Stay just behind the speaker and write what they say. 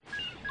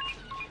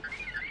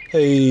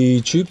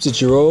Hey Troops,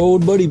 it's your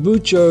old buddy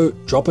Bucho,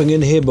 dropping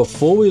in here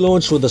before we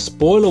launch with a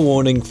spoiler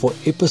warning for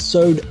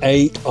episode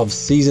 8 of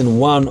season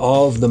 1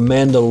 of The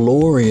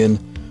Mandalorian,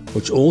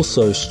 which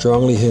also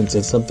strongly hints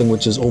at something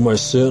which is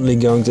almost certainly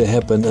going to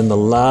happen in the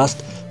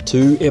last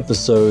 2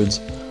 episodes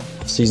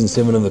of season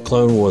 7 of the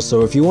Clone Wars. So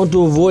if you want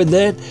to avoid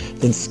that,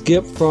 then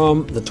skip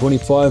from the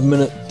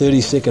 25-minute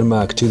 30-second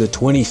mark to the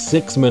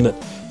 26-minute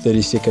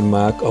 30-second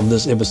mark of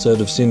this episode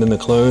of Send in the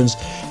Clones.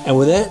 And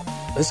with that,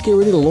 let's get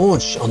ready to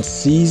launch on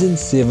Season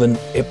 7,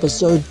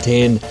 Episode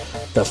 10,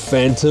 The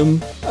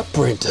Phantom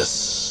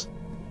Apprentice.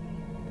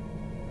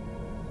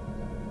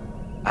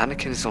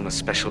 Anakin is on a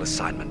special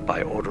assignment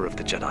by order of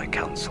the Jedi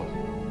Council.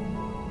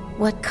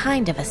 What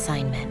kind of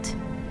assignment?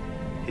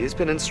 He has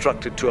been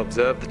instructed to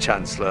observe the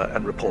Chancellor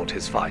and report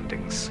his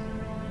findings.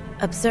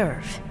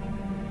 Observe?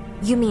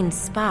 You mean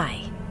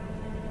spy?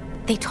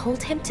 They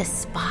told him to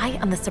spy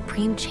on the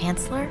Supreme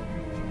Chancellor?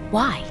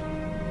 Why?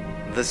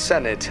 The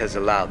Senate has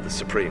allowed the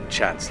Supreme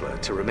Chancellor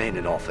to remain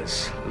in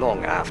office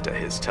long after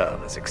his term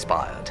has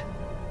expired.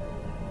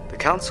 The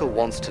Council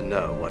wants to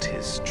know what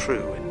his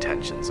true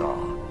intentions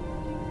are.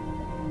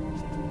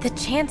 The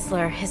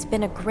Chancellor has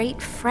been a great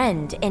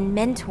friend and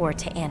mentor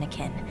to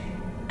Anakin.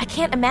 I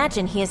can't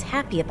imagine he is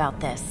happy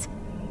about this.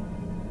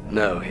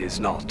 No,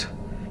 he's not.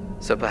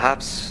 So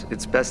perhaps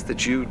it's best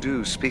that you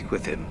do speak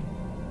with him.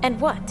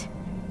 And what?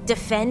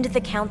 Defend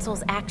the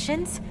Council's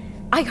actions?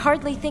 I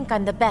hardly think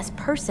I'm the best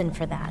person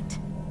for that.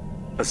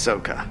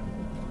 Ahsoka,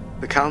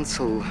 the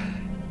Council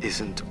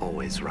isn't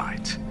always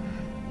right.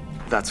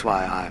 That's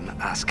why I'm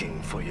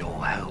asking for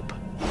your help.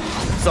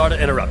 Sorry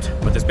to interrupt,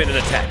 but there's been an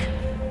attack.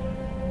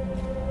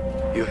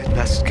 You had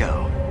best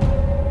go.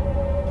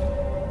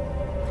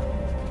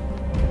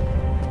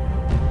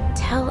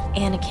 Tell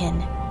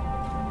Anakin.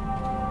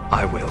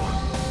 I will.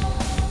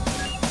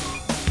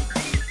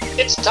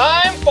 It's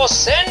time for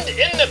Send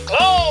in the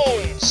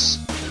Clones!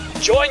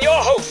 Join your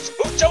hosts,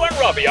 Bucho and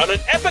Robbie, on an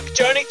epic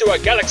journey through a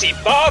galaxy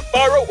far,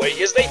 far away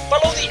as they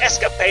follow the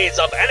escapades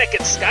of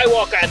Anakin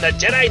Skywalker and the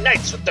Jedi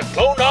Knights with the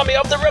clone army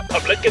of the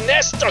Republic in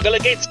their struggle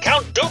against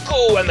Count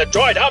Dooku and the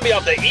droid army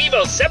of the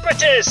evil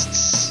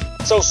Separatists.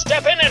 So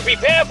step in and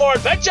prepare for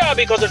adventure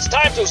because it's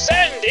time to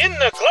send in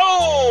the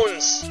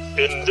clones!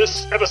 In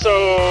this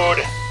episode,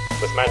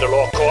 with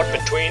Mandalore caught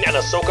between an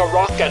Ahsoka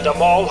rock and a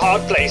Maul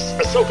hard place,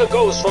 Ahsoka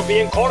goes from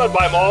being cornered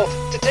by Maul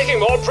to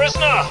taking Maul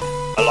prisoner.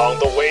 Along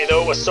the way,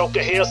 though,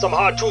 Ahsoka hears some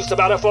hard truths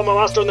about her former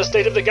master in the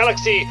state of the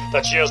galaxy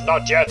that she is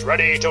not yet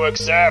ready to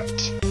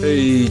accept.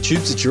 Hey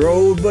Troops, it's your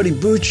old buddy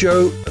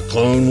Bucho, a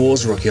Clone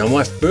Wars rookie. On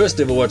my first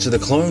ever watch of the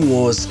Clone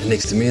Wars, and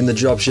next to me in the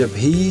dropship,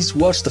 he's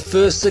watched the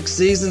first 6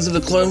 seasons of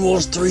the Clone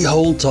Wars 3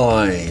 whole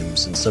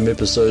times, and some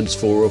episodes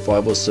 4 or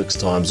 5 or 6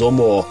 times or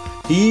more.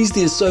 He's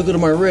the Ahsoka to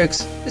my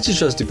Rex. It's your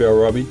trusty pal,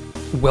 Robbie.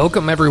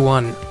 Welcome,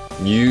 everyone.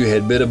 You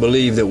had better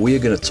believe that we are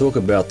going to talk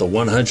about the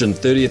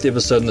 130th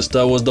episode in the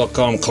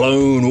StarWars.com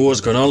Clone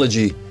Wars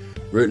chronology,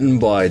 written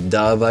by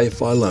Dave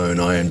Filoni.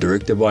 I am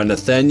directed by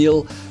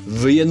Nathaniel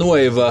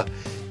Villanueva.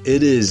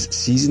 It is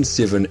Season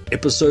 7,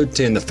 Episode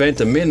 10, The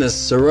Phantom Menace.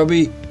 So,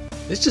 Robbie,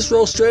 let's just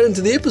roll straight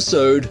into the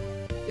episode.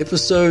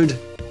 Episode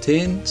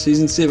 10,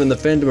 Season 7, The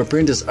Phantom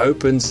Apprentice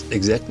opens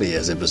exactly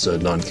as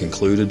Episode 9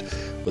 concluded,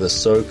 with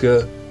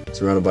Ahsoka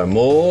surrounded by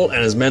Maul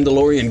and his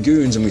Mandalorian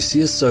goons, and we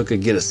see Ahsoka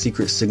get a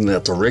secret signal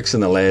out to Rex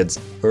and the lads,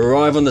 who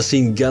arrive on the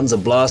scene, guns are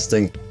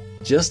blasting.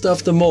 Just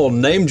after Maul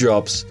name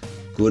drops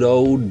good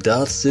old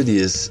Darth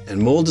Sidious,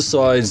 and Maul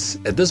decides,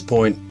 at this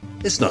point,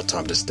 it's not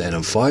time to stand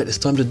and fight, it's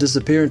time to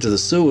disappear into the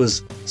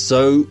sewers.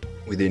 So,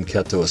 we then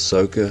cut to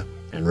Ahsoka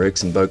and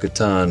Rex and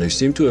Bo-Katan, who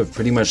seem to have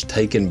pretty much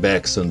taken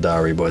back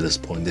Sundari by this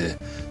point. They're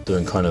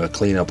doing kind of a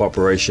clean-up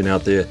operation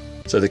out there.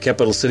 So the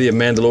capital city of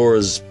Mandalore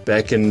is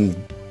back in,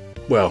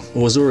 well, it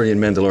was already in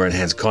Mandalorian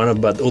hands, kind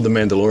of, but all the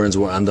Mandalorians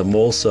were under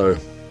Maul, so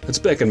it's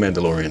back in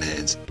Mandalorian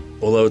hands.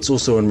 Although it's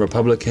also in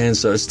Republic hands,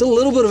 so it's still a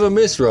little bit of a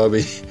mess,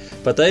 Robbie.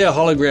 But they are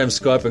hologram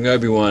Skyping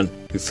Obi-Wan,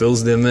 who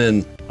fills them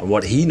in on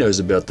what he knows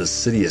about the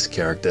Sidious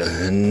character.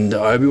 And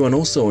Obi-Wan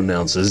also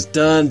announces,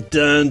 dun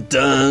dun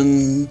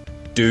dun,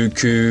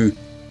 Dooku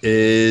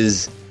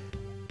is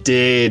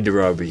dead,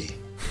 Robbie.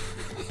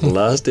 The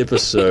last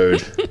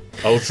episode,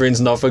 Old Friends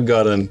Not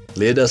Forgotten,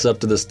 led us up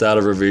to the start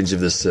of Revenge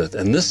of the Sith.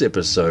 And this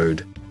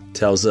episode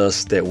tells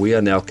us that we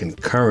are now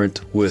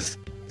concurrent with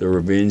the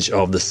Revenge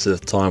of the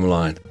Sith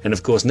timeline. And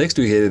of course, next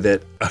we hear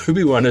that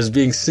Obi-Wan is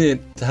being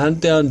sent to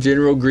hunt down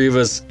General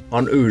Grievous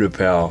on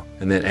Utapau,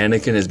 and that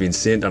Anakin has been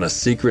sent on a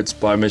secret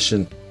spy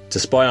mission to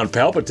spy on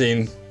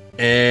Palpatine.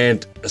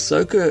 And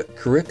Ahsoka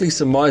correctly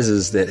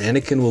surmises that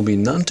Anakin will be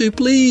none too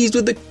pleased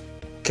with the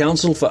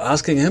Council for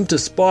asking him to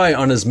spy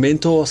on his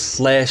mentor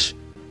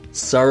 /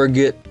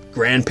 surrogate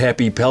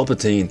Grandpappy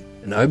Palpatine.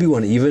 And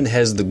Obi-Wan even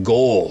has the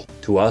gall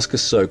to ask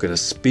Ahsoka to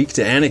speak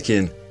to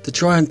Anakin to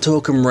try and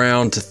talk him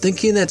round to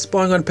thinking that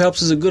spying on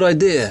Palps is a good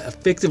idea,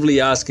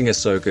 effectively asking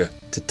Ahsoka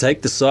to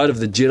take the side of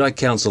the Jedi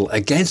Council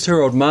against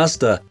her old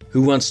master,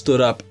 who once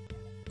stood up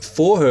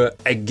for her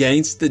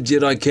against the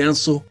Jedi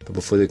Council. But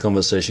before the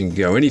conversation can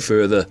go any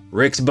further,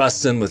 Rex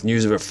busts in with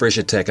news of a fresh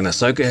attack and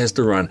Ahsoka has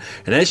to run.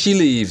 And as she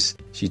leaves,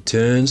 she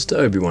turns to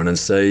Obi-Wan and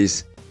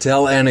says,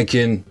 "Tell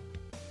Anakin."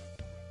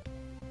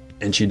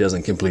 And she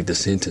doesn't complete the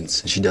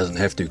sentence. She doesn't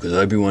have to because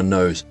Obi-Wan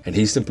knows. And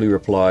he simply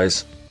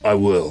replies, "I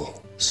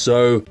will."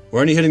 So,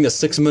 we're only hitting the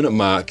 6-minute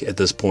mark at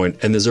this point,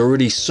 and there's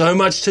already so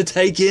much to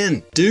take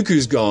in.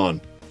 Dooku's gone.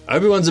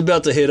 Obi-Wan's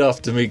about to head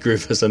off to meet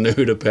Grievous on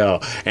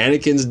Utapau.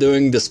 Anakin's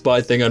doing the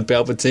spy thing on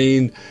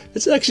Palpatine.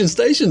 It's action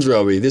stations,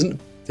 Robbie.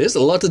 There's a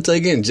lot to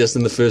take in just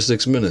in the first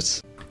 6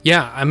 minutes.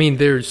 Yeah, I mean,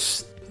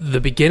 there's the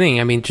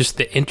beginning. I mean, just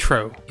the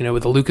intro,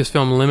 with the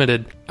Lucasfilm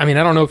Limited. I mean,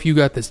 I don't know if you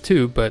got this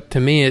too, but to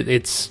me,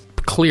 it's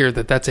clear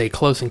that that's a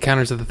Close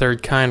Encounters of the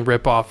Third Kind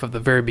ripoff of the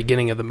very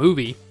beginning of the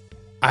movie.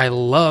 I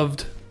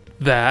loved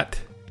that.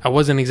 I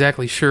wasn't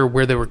exactly sure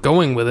where they were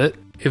going with it,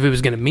 if it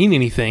was going to mean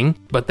anything,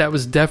 but that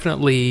was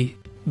definitely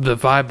the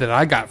vibe that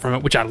I got from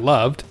it, which I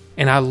loved.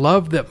 And I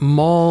love that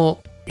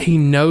Maul, he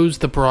knows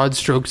the broad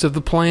strokes of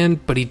the plan,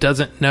 but he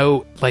doesn't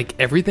know,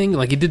 everything.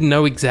 He didn't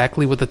know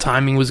exactly what the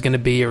timing was going to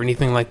be or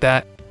anything like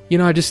that.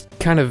 I just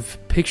kind of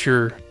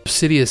picture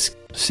Sidious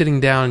sitting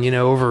down,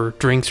 over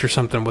drinks or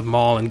something with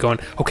Maul and going,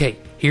 "Okay,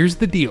 here's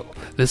the deal.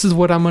 This is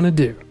what I'm going to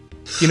do."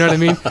 You know what I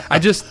mean?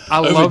 I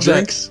love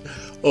drinks? That.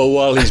 Or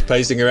while he's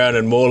pacing around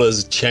and Maul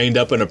is chained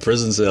up in a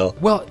prison cell.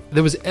 Well,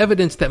 there was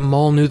evidence that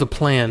Maul knew the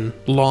plan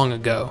long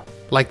ago.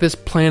 This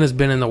plan has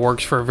been in the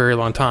works for a very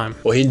long time.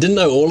 Well, he didn't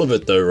know all of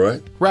it, though,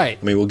 right? Right.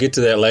 I mean, we'll get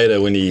to that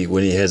later when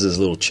he has his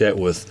little chat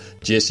with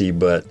Jesse,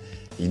 but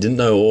he didn't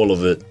know all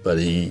of it, but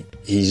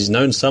he's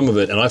known some of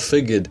it, and I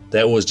figured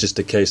that was just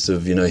a case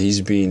of,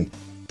 he's been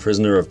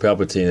prisoner of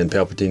Palpatine, and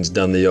Palpatine's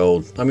done the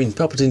old... I mean,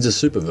 Palpatine's a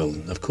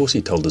supervillain. Of course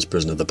he told his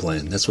prisoner the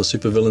plan. That's what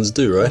supervillains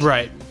do, right?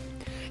 Right.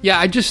 Yeah,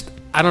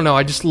 I don't know,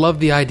 I just love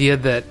the idea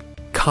that,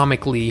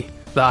 comically,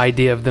 the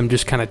idea of them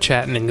just kind of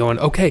chatting and going,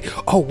 "Okay,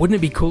 wouldn't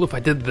it be cool if I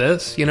did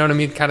this?" You know what I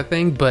mean? Kind of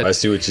thing. But I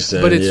see what you're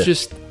saying, but it's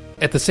just,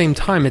 at the same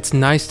time, it's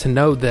nice to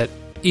know that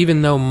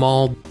even though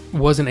Maul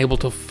wasn't able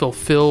to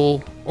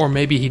fulfill, or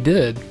maybe he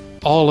did,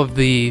 all of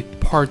the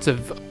parts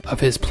of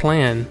his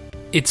plan,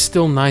 it's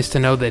still nice to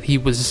know that he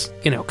was,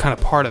 kind of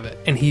part of it.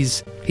 And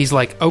he's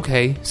like,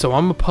 "Okay, so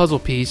I'm a puzzle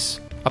piece,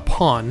 a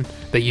pawn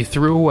that you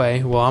threw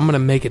away. Well, I'm going to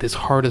make it as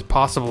hard as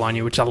possible on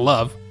you," which I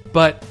love.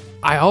 But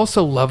I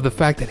also love the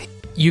fact that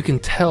you can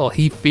tell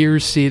he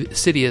fears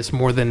Sidious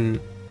more than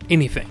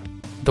anything.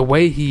 The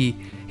way he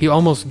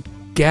almost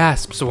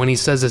gasps when he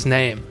says his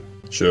name.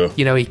 Sure.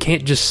 He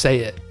can't just say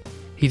it.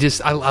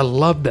 I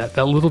love that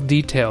little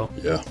detail.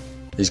 Yeah.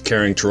 He's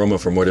carrying trauma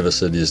from whatever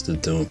Sidious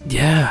did to him.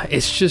 Yeah,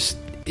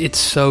 it's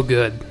so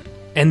good.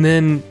 And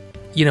then,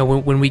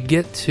 when we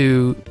get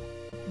to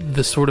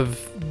the sort of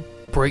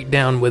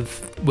breakdown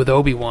with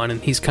Obi-Wan,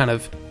 and he's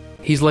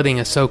letting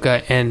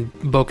Ahsoka and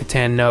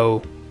Bo-Katan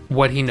know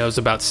what he knows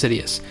about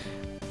Sidious.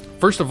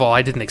 First of all,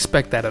 I didn't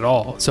expect that at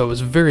all, so it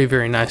was very,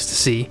 very nice to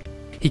see.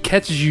 He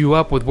catches you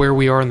up with where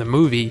we are in the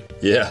movie.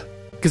 Yeah.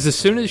 Because as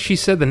soon as she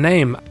said the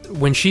name,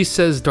 when she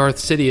says Darth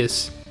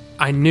Sidious,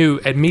 I knew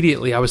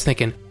immediately, I was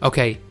thinking,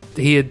 okay,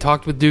 he had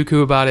talked with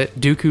Dooku about it.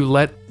 Dooku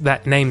let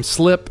that name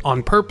slip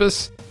on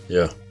purpose.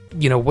 Yeah.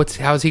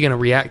 How's he going to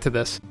react to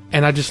this?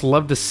 And I just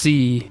love to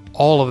see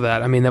all of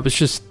that. I mean, that was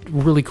just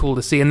really cool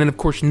to see. And then, of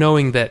course,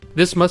 knowing that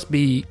this must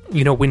be,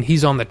 when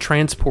he's on the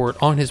transport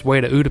on his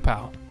way to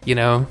Utapau.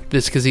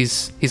 This because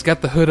he's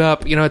got the hood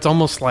up. It's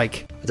almost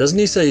like... Doesn't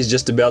he say he's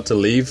just about to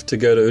leave to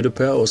go to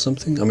Utapau or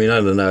something? I mean,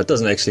 I don't know. It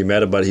doesn't actually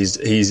matter, but he's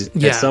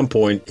at some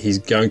point, he's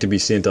going to be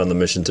sent on the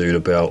mission to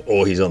Utapau,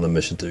 or he's on the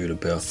mission to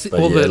Utapau.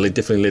 But it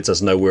definitely lets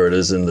us know where it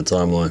is in the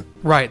timeline.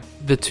 Right.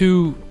 The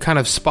two kind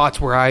of spots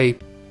where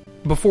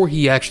before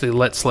he actually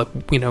let slip,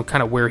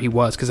 kind of where he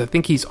was, because I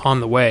think he's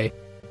on the way,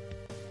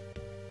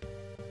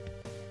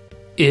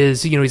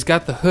 is, he's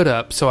got the hood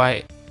up, so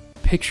I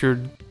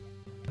pictured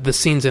the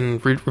scenes in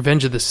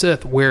Revenge of the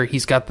Sith where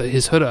he's got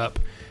his hood up,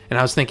 and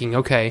I was thinking,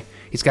 okay,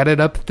 he's got it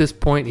up at this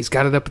point,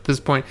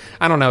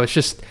 I don't know, it's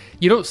just,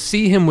 you don't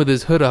see him with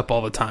his hood up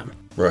all the time.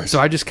 Right. So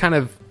I just kind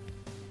of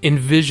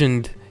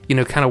envisioned,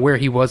 kind of where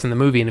he was in the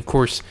movie, and of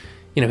course,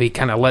 he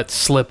kind of let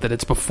slip that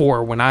it's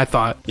before when I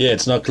thought... Yeah,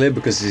 it's not clear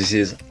because he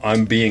says,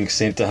 "I'm being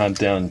sent to hunt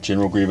down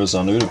General Grievous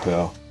on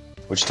Utapau,"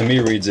 which to me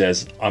reads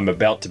as, "I'm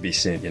about to be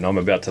sent, I'm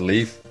about to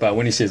leave." But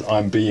when he says,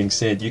 "I'm being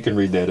sent," you can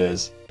read that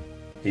as,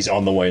 he's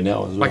on the way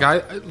now as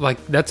well.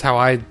 That's how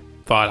I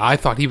thought. I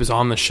thought he was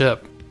on the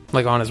ship,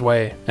 on his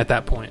way at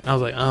that point. I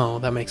was like, oh,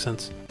 that makes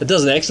sense. It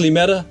doesn't actually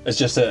matter. It's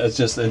just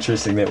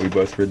interesting that we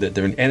both read that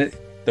different. And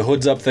the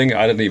hoods up thing,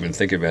 I didn't even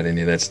think about any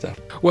of that stuff.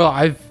 Well,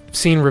 I've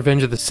seen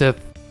Revenge of the Sith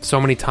so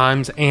many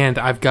times, and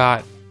I've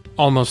got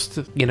almost,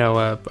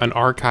 an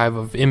archive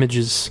of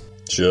images.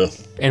 Sure.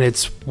 And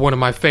it's one of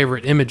my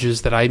favorite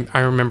images that I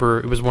remember.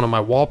 It was one of my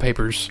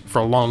wallpapers for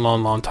a long,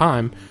 long, long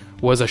time,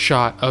 was a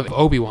shot of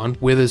Obi-Wan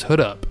with his hood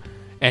up.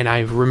 And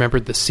I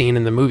remembered the scene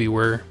in the movie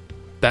where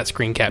that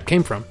screen cap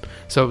came from.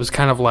 So it was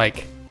kind of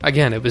like,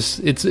 again,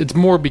 it's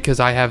more because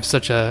I have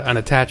such an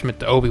attachment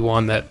to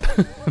Obi-Wan that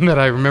that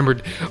I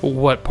remembered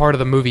what part of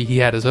the movie he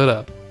had his hood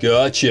up.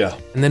 Gotcha.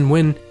 And then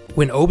when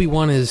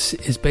Obi-Wan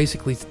is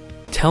basically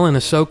telling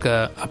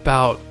Ahsoka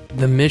about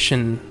the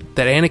mission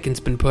that Anakin's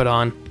been put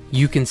on,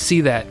 you can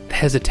see that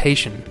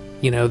hesitation.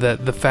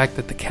 The fact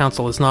that the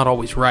Council is not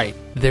always right.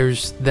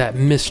 There's that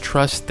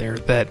mistrust there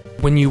that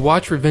when you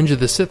watch Revenge of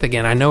the Sith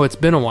again, I know it's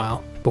been a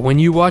while, but when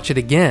you watch it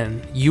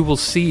again, you will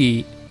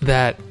see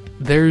that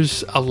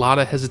there's a lot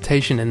of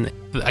hesitation in,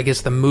 I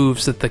guess, the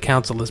moves that the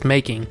Council is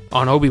making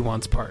on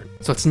Obi-Wan's part.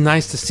 So it's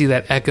nice to see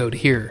that echoed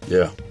here.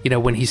 Yeah.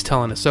 When he's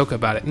telling Ahsoka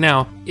about it.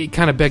 Now, it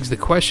kind of begs the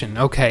question,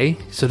 okay,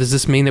 so does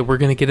this mean that we're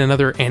going to get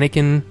another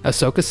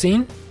Anakin-Ahsoka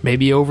scene?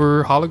 Maybe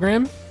over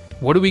hologram?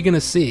 What are we going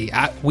to see?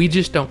 We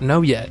just don't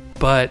know yet,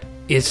 but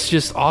it's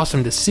just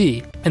awesome to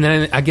see. And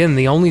then, again,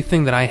 the only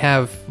thing that I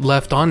have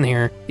left on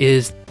here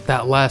is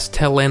that last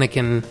tell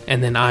Anakin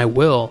and then I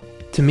will.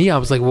 To me, I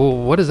was like, well,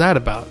 what is that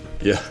about?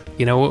 Yeah.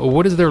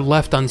 What is there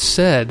left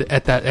unsaid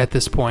at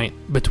this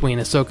point between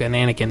Ahsoka and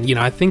Anakin?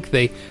 I think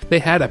they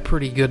had a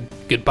pretty good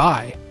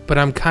goodbye, but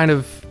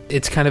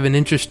it's kind of an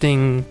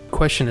interesting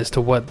question as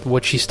to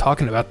what she's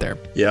talking about there.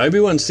 Yeah,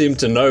 Obi-Wan seemed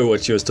to know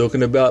what she was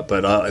talking about,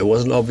 but it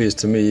wasn't obvious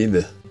to me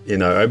either.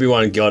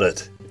 Obi-Wan got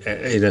it.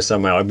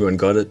 Somehow Obi-Wan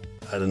got it.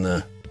 I don't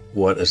know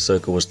what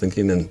Ahsoka was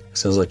thinking, and it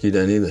sounds like you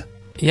don't either.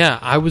 Yeah,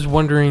 I was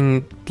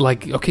wondering,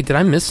 okay, did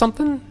I miss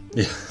something?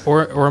 Yeah.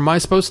 Or am I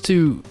supposed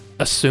to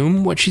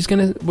assume what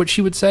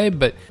she would say?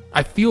 But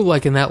I feel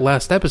like in that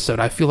last episode,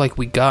 I feel like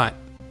we got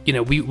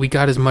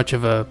as much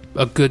of a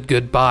good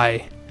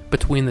goodbye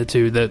between the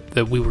two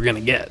that we were gonna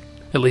get.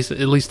 At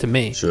least to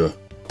me. Sure.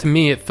 To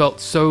me, it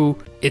felt so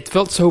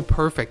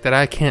perfect that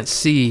I can't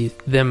see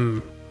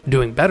them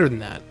doing better than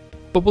that.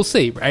 But we'll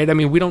see, right? I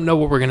mean, we don't know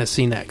what we're gonna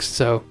see next,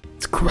 so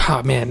it's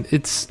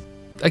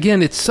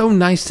so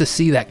nice to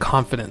see that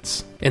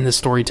confidence in the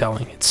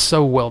storytelling. It's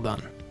so well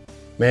done.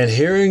 Man,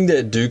 hearing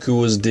that Dooku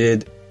was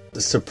dead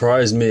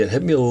surprised me. It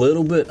hit me a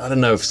little bit. I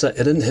don't know if it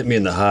didn't hit me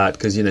in the heart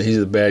because he's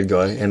the bad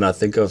guy, and I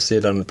think I've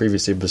said on the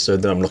previous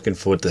episode that I'm looking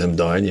forward to him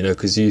dying.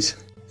 Because he's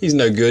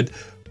no good.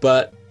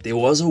 But there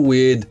was a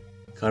weird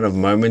kind of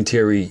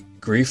momentary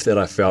grief that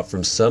I felt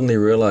from suddenly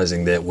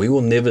realizing that we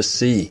will never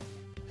see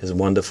his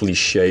wonderfully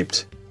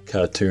shaped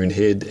cartoon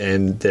head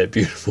and that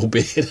beautiful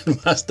beard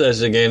and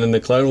mustache again in the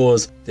Clone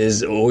Wars.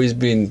 There's always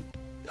been,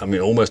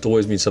 almost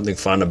always been something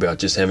fun about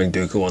just having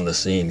Dooku on the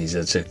scene. He's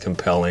such a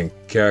compelling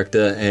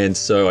character, and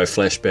so I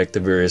flash back to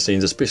various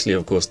scenes, especially,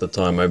 of course, the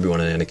time Obi-Wan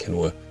and Anakin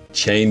were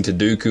chained to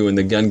Dooku in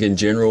the Gungan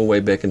General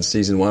way back in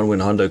Season 1 when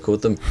Hondo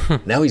caught them.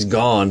 Now he's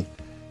gone,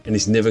 and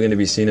he's never going to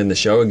be seen in the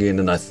show again,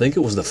 and I think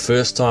it was the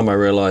first time I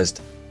realized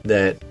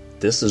that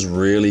this is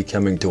really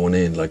coming to an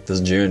end, like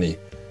this journey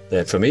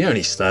that for me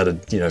only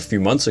started, a few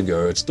months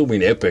ago. It's still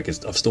been epic.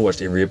 I've still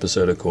watched every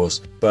episode, of course,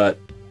 but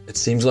it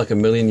seems like a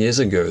million years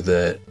ago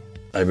that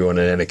Obi-Wan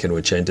and Anakin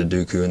were chained to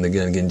Dooku in the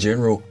Gungan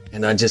General,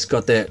 and I just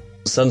got that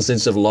sudden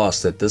sense of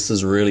loss that this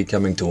is really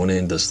coming to an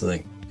end, this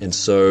thing. And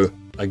so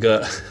I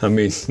guess I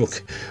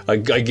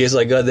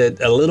got that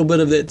a little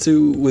bit of that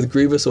too with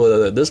Grievous,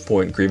 although at this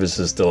point Grievous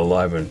is still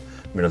alive, and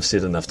I've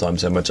said enough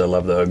times how much I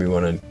love the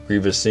Obi-Wan and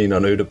Grievous scene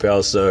on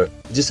Utapau, so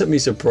it just hit me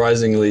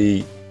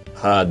surprisingly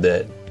hard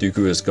that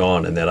Dooku is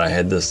gone, and that I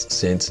had this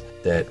sense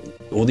that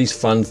all these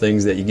fun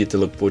things that you get to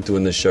look forward to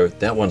in the show,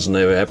 that one's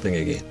never happening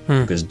again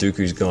because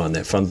Dooku's gone.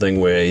 That fun thing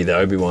where either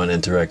Obi-Wan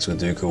interacts with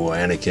Dooku or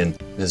Anakin,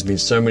 there's been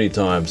so many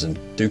times, and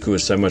Dooku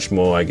is so much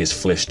more, I guess,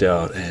 fleshed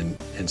out and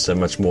so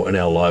much more in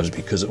our lives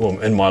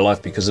in my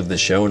life because of the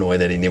show in a way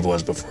that he never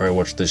was before I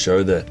watched the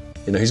show, that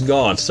he's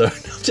gone. So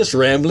I'm just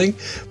rambling,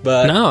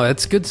 but no,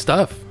 it's good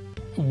stuff.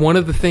 One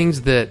of the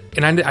things that,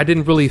 and I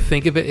didn't really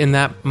think of it in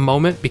that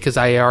moment because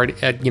I'd already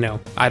had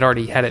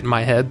it in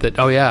my head that,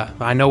 oh yeah,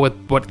 I know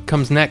what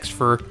comes next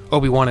for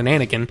Obi-Wan and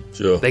Anakin.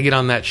 Sure. They get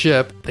on that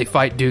ship, they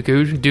fight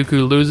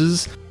Dooku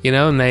loses,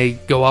 and they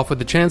go off with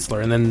the Chancellor,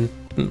 and then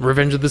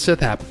Revenge of the Sith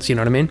happens, you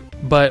know what I mean?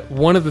 But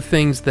one of the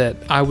things that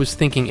I was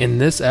thinking in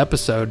this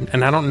episode,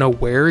 and I don't know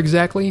where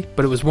exactly,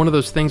 but it was one of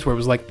those things where it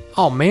was like,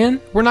 oh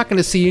man, we're not going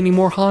to see any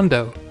more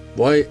Hondo.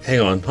 Why? Hang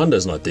on,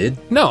 Hondo's not dead.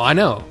 No, I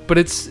know, but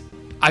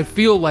I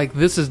feel like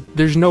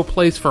there's no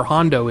place for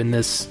Hondo in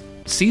this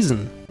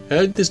season.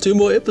 There's 2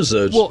 more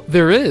episodes. Well,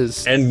 there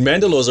is. And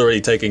Mandalore's already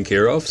taken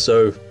care of,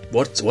 so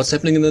what's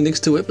happening in the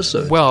next 2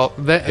 episodes? Well,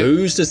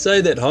 who's to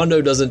say that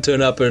Hondo doesn't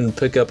turn up and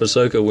pick up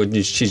Ahsoka when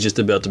she's just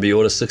about to be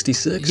Order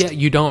 66? Yeah,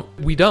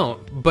 we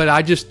don't. But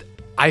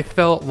I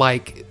felt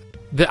like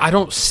I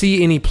don't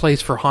see any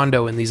place for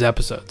Hondo in these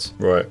episodes.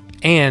 Right.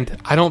 And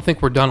I don't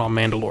think we're done on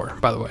Mandalore,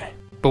 by the way.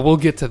 But we'll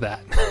get to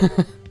that.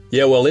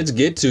 Yeah, well, let's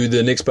get to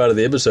the next part of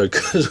the episode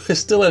because we're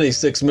still only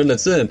 6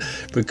 minutes in.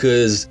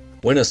 Because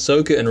when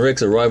Ahsoka and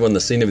Rex arrive on the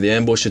scene of the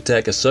ambush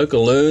attack,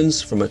 Ahsoka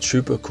learns from a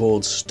trooper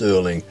called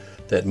Sterling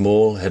that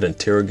Maul had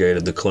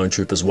interrogated the clone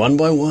troopers one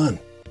by one,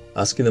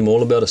 asking them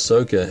all about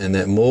Ahsoka, and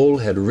that Maul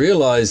had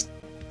realized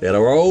that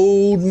our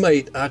old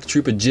mate, ARC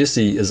Trooper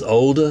Jesse, is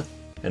older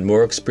and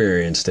more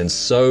experienced, and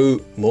so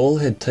Maul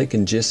had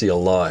taken Jesse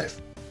alive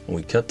And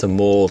we cut to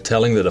Maul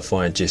telling the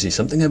Defiant Jesse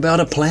something about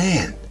a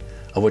plan,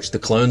 of which the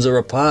clones are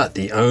a part,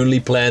 the only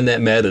plan that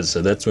matters.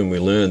 So that's when we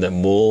learn that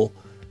Maul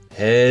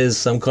has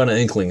some kind of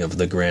inkling of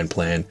the grand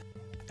plan.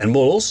 And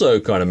Maul also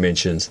kind of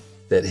mentions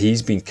that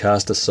he's been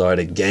cast aside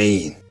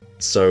again.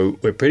 So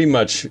we're pretty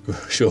much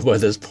sure by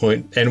this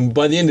point, and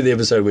by the end of the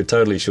episode, we're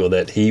totally sure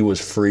that he was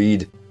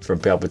freed from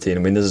Palpatine. I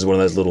mean, this is one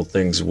of those little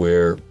things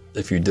where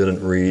if you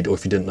didn't read or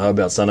if you didn't know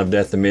about Son of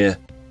Dathomir,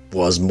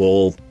 was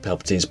Maul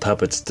Palpatine's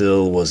puppet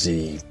still? Was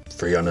he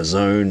free on his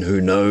own? Who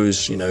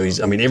knows? You know,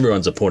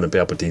 everyone's a pawn in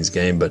Palpatine's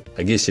game, but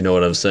I guess you know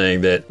what I'm saying,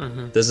 that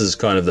this is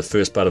kind of the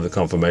first part of the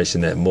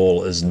confirmation that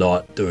Maul is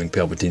not doing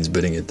Palpatine's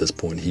bidding at this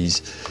point.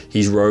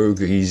 He's rogue,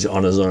 he's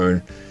on his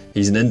own,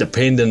 he's an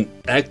independent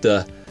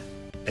actor.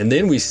 And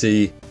then we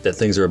see that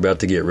things are about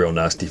to get real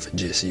nasty for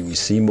Jesse. We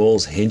see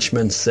Maul's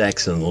henchman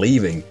Saxon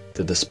leaving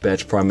to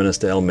dispatch Prime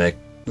Minister Elmec,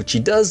 which he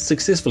does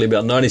successfully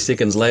about 90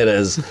 seconds later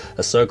as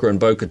Ahsoka and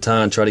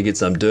Bo-Katan try to get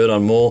some dirt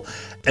on Maul.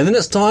 And then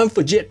it's time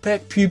for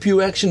jetpack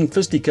pew-pew action and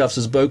fisticuffs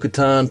as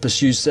Bo-Katan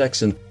pursues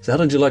Saxon. So how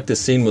did you like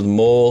this scene with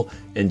Maul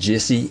and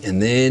Jesse,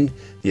 and then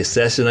the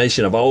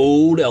assassination of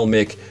old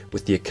Elmec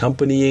with the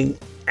accompanying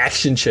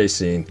action chase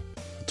scene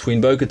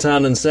between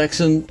Bo-Katan and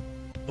Saxon,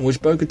 in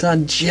which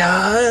Bo-Katan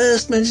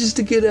just manages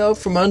to get out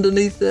from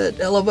underneath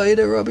that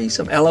elevator, Robbie?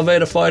 Some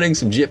elevator fighting,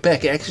 some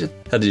jetpack action.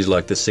 How did you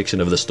like this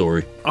section of the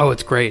story? Oh,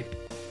 it's great.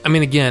 I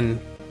mean,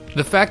 again,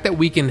 the fact that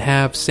we can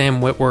have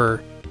Sam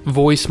Witwer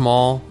voice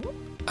Maul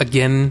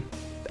again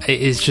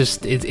is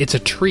just, it's a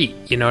treat,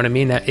 you know what I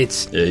mean? Yeah,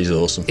 he's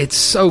awesome. It's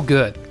so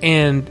good.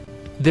 And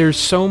there's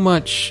so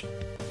much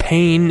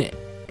pain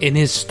in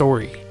his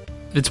story.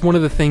 It's one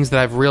of the things that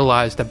I've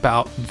realized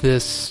about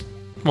this.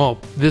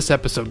 Well, this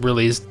episode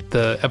really is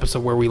the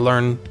episode where we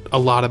learn a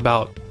lot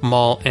about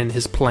Maul and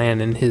his plan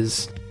and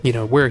his,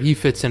 where he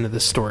fits into the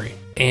story.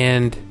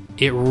 And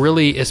it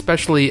really,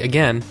 especially,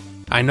 again,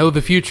 I know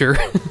the future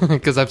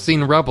because I've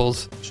seen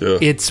Rebels. Sure.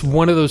 It's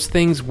one of those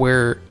things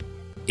where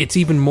it's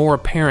even more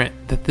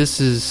apparent that this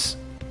is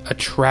a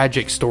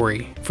tragic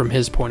story from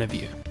his point of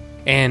view.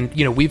 And,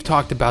 we've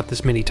talked about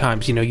this many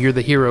times. You're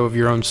the hero of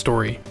your own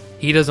story.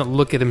 He doesn't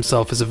look at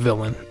himself as a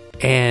villain.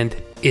 And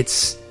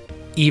it's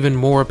even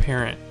more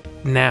apparent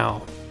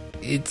now.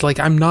 It's like,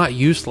 I'm not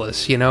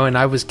useless, and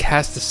I was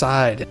cast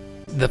aside.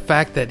 The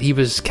fact that he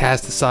was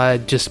cast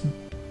aside just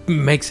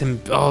makes him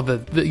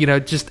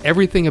just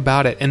everything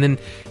about it. And then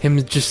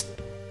him just,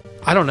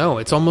 I don't know,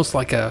 it's almost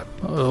like a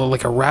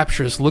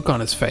rapturous look on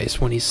his face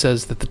when he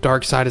says that the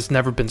dark side has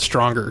never been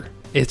stronger.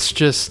 It's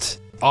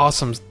just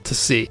awesome to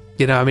see.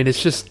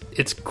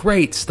 It's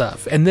great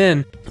stuff. And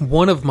then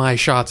one of my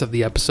shots of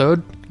the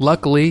episode,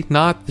 luckily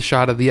not the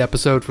shot of the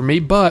episode for me,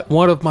 but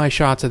one of my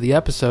shots of the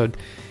episode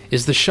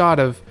is the shot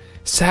of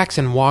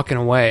Saxon walking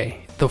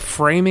away. The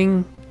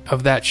framing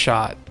of that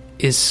shot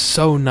is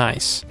so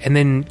nice. And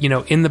then,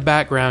 in the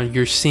background,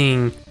 you're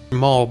seeing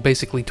Maul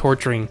basically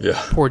torturing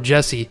poor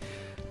Jesse.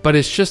 But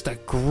it's just a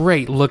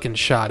great looking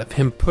shot of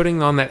him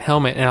putting on that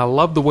helmet. And I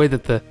love the way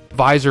that the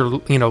visor,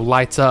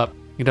 lights up.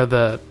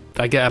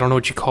 I don't know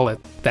what you call it,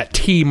 that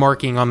T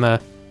marking on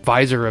the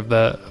visor of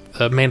the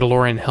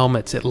Mandalorian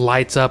helmets. It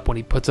lights up when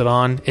he puts it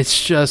on.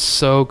 It's just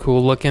so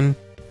cool looking.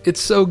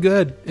 It's so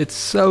good. It's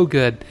so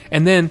good.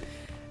 And then,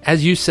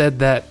 as you said,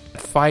 that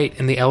fight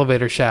in the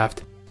elevator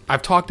shaft,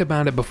 I've talked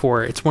about it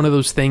before. It's one of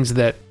those things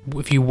that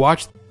if you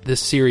watch this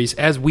series,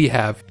 as we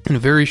have, in a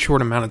very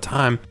short amount of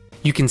time,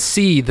 you can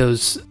see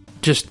those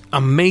just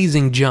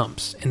amazing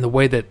jumps in the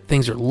way that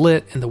things are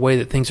lit and the way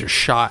that things are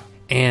shot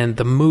and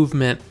the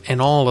movement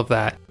and all of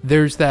that.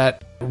 There's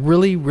that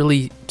really,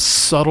 really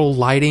subtle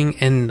lighting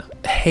and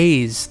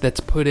haze that's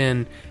put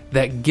in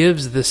that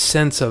gives this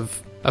sense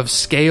of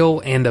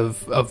scale and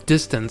of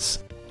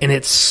distance. And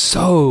it's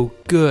so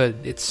good.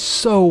 It's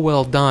so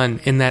well done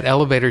in that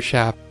elevator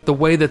shaft. The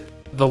way that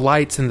the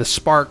lights and the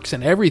sparks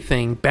and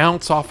everything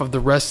bounce off of the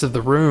rest of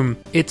the room,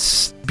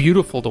 it's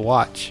beautiful to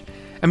watch.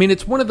 I mean,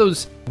 it's one of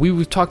those,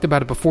 we've talked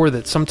about it before,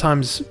 that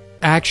sometimes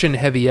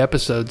action-heavy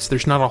episodes,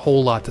 there's not a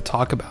whole lot to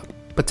talk about.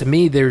 But to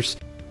me,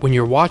 when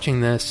you're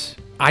watching this,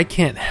 I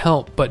can't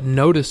help but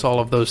notice all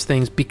of those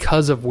things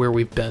because of where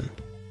we've been.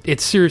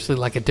 It's seriously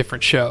like a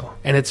different show,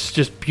 and it's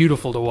just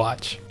beautiful to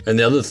watch. And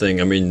the other thing,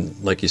 I mean,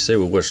 like you say,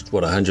 we watched,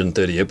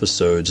 130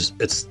 episodes.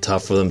 It's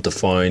tough for them to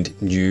find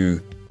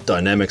new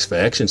dynamics for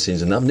action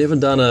scenes, and I've never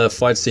done a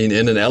fight scene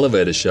in an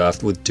elevator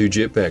shaft with 2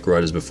 jetpack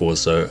riders before,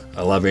 so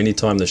I love any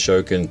time the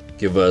show can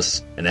give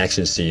us an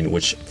action scene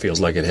which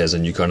feels like it has a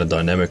new kind of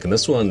dynamic, and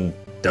this one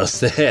does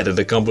that. It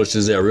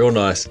accomplishes that real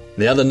nice.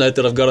 The other note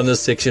that I've got on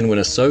this section, when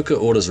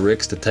Ahsoka orders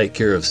Rex to take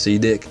care of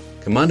C-Deck,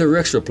 Commander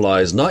Rex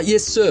replies, "Not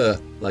yet, sir,"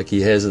 like he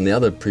has in the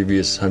other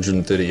previous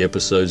 130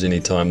 episodes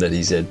any time that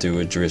he's had to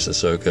address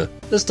Ahsoka.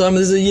 This time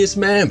there's a yes,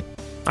 ma'am.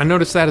 I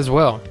noticed that as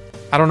well.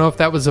 I don't know if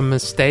that was a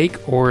mistake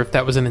or if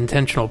that was an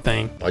intentional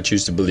thing. I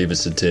choose to believe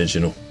it's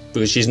intentional.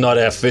 Because she's not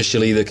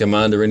officially the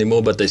commander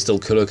anymore, but they still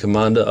call her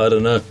commander. I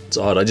don't know. It's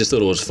odd. I just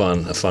thought it was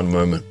fun. A fun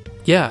moment.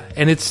 Yeah,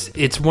 and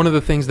it's one of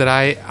the things that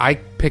I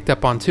picked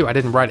up on too. I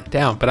didn't write it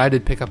down, but I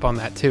did pick up on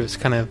that too. It's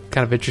kind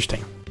of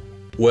interesting.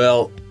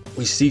 Well,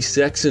 we see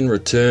Saxon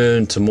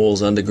return to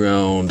Maul's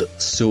underground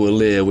sewer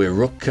lair where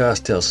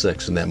Rookcast tells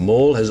Saxon that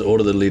Maul has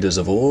ordered the leaders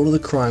of all of the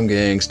crime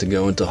gangs to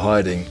go into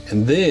hiding.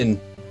 And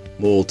then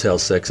Maul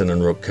tells Saxon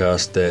and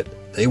Rookcast that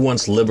they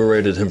once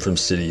liberated him from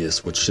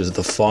Sidious, which is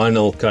the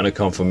final kind of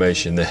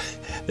confirmation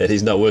that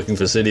he's not working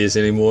for Sidious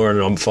anymore.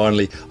 And I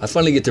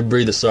finally get to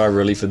breathe a sigh of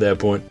relief at that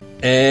point.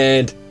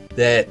 And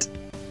that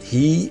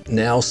he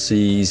now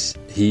sees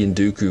he and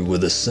Dooku were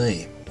the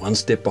same, one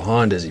step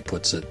behind, as he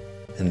puts it.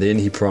 And then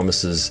he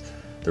promises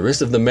the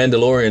rest of the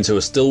Mandalorians who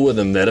are still with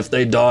him that if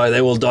they die,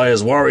 they will die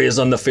as warriors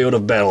on the field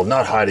of battle,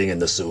 not hiding in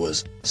the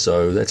sewers.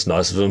 So that's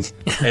nice of him.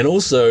 And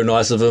also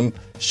nice of him,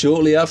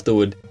 shortly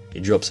afterward, he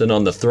drops in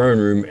on the throne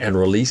room and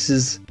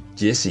releases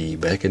Jesse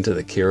back into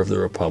the care of the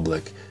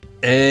Republic.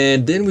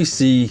 And then we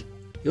see,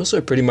 he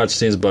also pretty much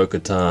sends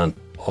Bo-Katan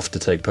off to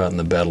take part in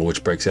the battle,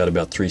 which breaks out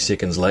about 3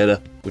 seconds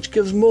later, which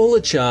gives Maul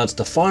a chance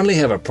to finally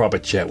have a proper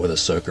chat with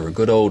Ahsoka, a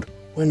good old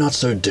 "we're not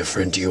so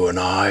different, you and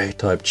I"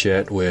 type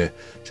chat, where,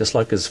 just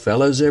like his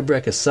fellow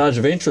Zebrak Asajj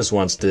Ventress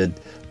once did,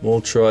 Maul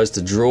tries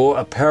to draw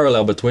a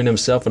parallel between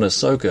himself and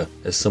Ahsoka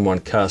as someone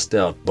cast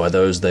out by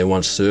those they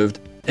once served.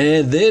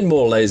 And then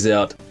Maul lays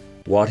out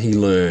what he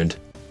learned,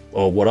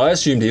 or what I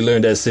assumed he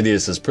learned as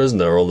Sidious's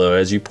prisoner, although,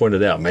 as you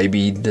pointed out,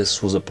 maybe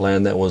this was a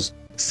plan that was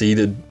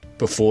seeded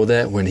before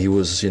that when he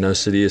was,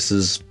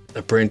 Sidious's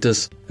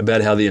apprentice,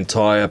 about how the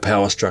entire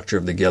power structure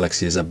of the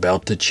galaxy is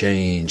about to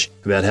change,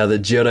 about how the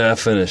Jedi are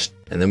finished.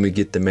 And then we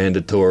get the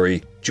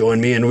mandatory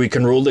 "join me and we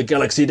can rule the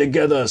galaxy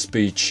together"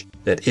 speech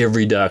that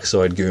every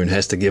Darkside goon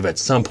has to give at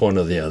some point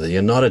or the other.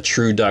 You're not a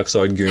true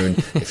Darkside goon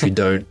if you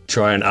don't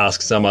try and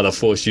ask some other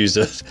Force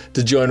user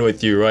to join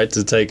with you, right,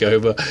 to take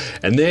over.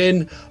 And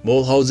then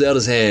Maul holds out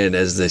his hand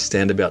as they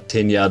stand about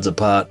 10 yards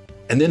apart.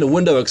 And then a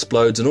window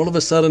explodes, and all of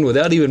a sudden,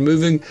 without even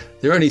moving,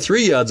 they're only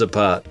 3 yards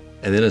apart.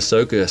 And then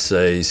Ahsoka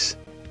says,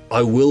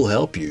 "I will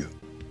help you."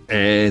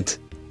 And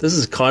this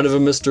is kind of a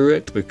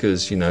misdirect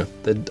because,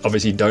 they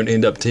obviously don't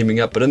end up teaming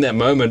up. But in that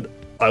moment,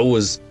 I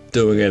was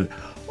doing an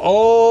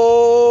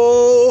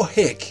 "oh,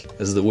 heck"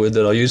 is the word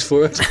that I use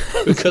for it.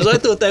 Because I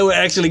thought they were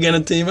actually going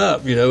to team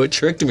up. It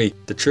tricked me.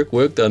 The trick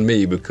worked on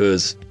me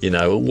because, it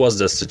was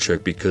just a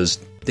trick, because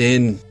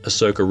then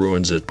Ahsoka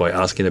ruins it by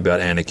asking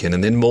about Anakin.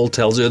 And then Maul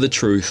tells her the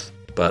truth.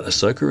 But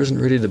Ahsoka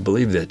isn't ready to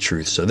believe that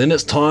truth. So then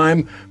it's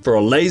time for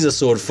a laser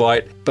sword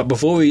fight. But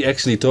before we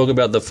actually talk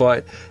about the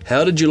fight,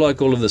 how did you like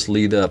all of this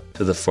lead up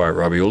to the fight,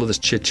 Robbie? All of this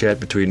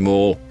chit-chat between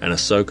Maul and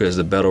Ahsoka as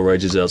the battle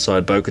rages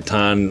outside.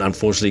 Bo-Katan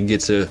unfortunately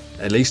gets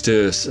at least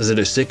her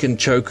second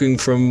choking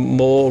from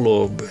Maul,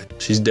 or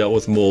she's dealt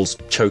with Maul's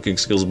choking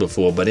skills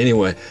before. But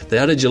anyway,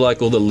 how did you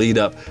like all the lead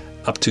up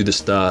to the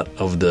start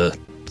of the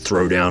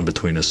throwdown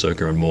between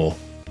Ahsoka and Maul?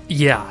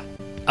 Yeah,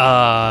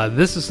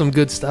 this is some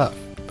good stuff.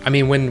 I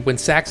mean, when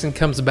Saxon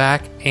comes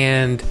back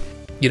and,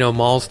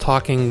 Maul's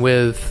talking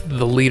with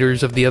the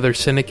leaders of the other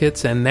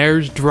syndicates, and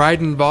there's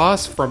Dryden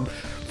Voss from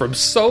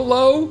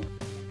Solo.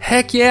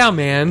 Heck yeah,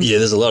 man. Yeah,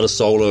 there's a lot of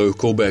Solo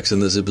callbacks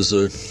in this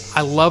episode.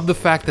 I love the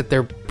fact that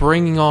they're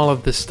bringing all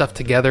of this stuff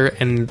together,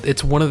 and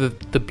it's one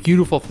of the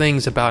beautiful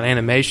things about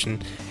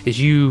animation is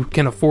you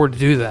can afford to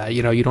do that.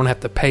 You don't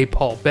have to pay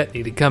Paul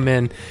Bettany to come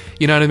in.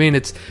 You know what I mean?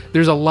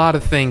 There's a lot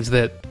of things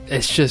that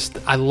it's just,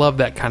 I love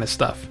that kind of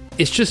stuff.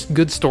 It's just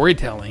good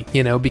storytelling,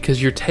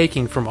 because you're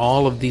taking from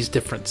all of these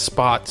different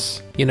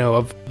spots,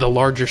 of the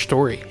larger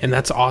story. And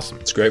that's awesome.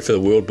 It's great for the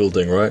world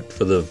building, right?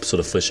 For the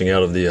sort of fleshing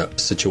out of the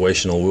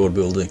situational world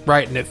building.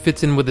 Right. And it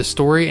fits in with the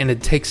story, and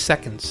it takes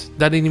seconds.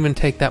 That didn't even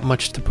take that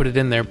much to put it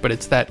in there. But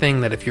it's that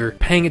thing that if you're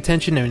paying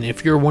attention, and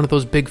if you're one of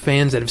those big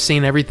fans that have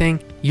seen everything,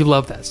 you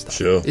love that stuff.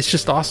 Sure. It's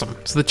just awesome.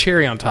 It's the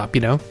cherry on top,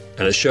 And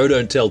a show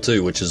don't tell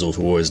too, which is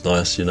also always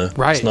nice,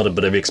 Right. It's not a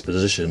bit of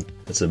exposition.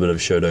 It's a bit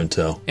of show don't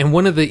tell. And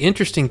one of the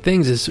interesting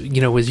things is,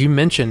 as you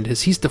mentioned,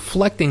 is he's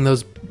deflecting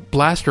those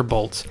blaster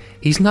bolts.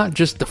 He's not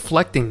just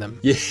deflecting them.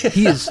 Yeah.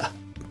 He is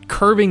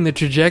curving the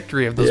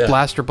trajectory of those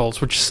blaster bolts,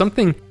 which is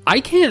something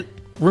I can't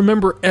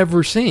remember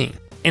ever seeing.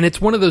 And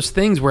it's one of those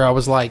things where I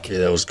was like, yeah,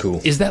 that was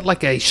cool. Is that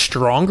like a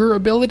stronger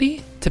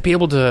ability to be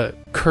able to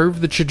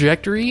curve the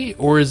trajectory?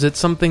 Or is it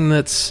something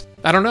that's,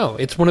 I don't know.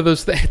 It's one of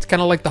those things. It's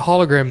kind of like the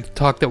hologram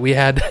talk that we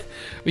had,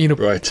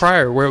 right.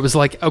 prior, where it was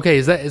like, okay,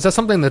 is that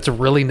something that's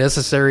really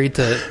necessary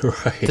to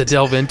right. to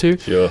delve into?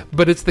 Sure.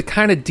 But it's the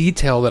kind of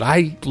detail that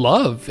I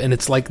love, and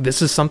it's like,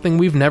 this is something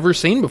we've never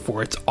seen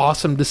before. It's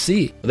awesome to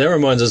see. That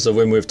reminds us of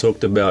when we've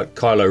talked about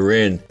Kylo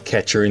Ren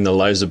capturing the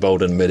laser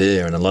bolt in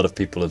midair, and a lot of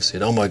people have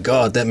said, "Oh my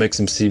God, that makes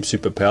him seem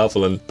super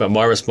powerful." But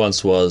my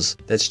response was,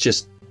 that's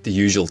just the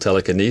usual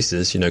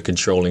telekinesis,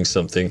 controlling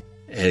something.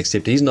 And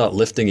except he's not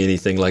lifting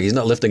anything, like he's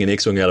not lifting an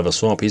X-Wing out of a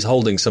swamp. He's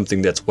holding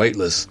something that's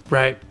weightless.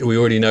 Right. We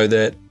already know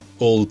that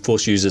all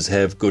Force users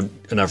have good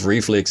enough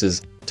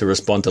reflexes to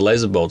respond to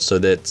laser bolts. So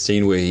that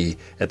scene where he,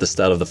 at the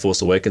start of The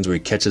Force Awakens, where he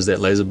catches that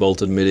laser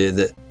bolt in midair,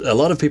 that a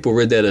lot of people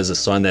read that as a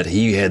sign that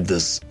he had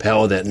this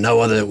power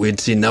that we'd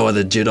seen no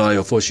other Jedi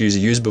or Force user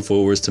use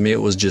before, whereas to me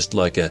it was just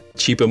like a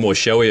cheaper, more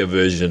showier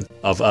version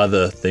of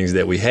other things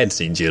that we had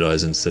seen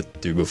Jedis and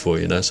Sith do before,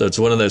 you know. So it's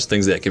one of those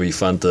things that can be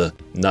fun to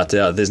nut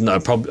out. There's no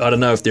problem. I don't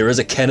know if there is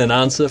a canon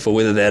answer for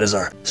whether that is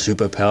a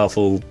super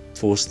powerful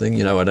Force thing,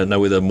 you know. I don't know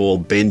whether Maul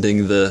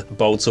bending the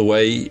bolts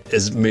away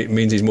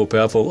means he's more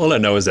powerful. All I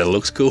know is that it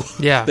looks cool.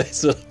 Yeah.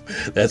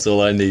 That's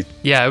all I need.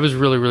 Yeah, it was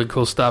really, really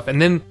cool stuff.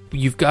 And then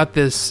you've got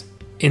this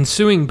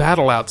ensuing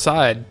battle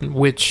outside,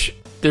 which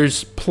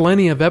there's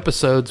plenty of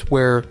episodes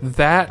where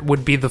that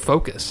would be the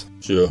focus.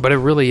 Sure. But it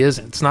really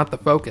isn't. It's not the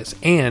focus.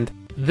 And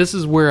this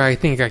is where I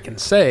think I can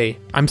say,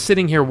 I'm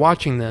sitting here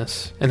watching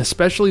this, and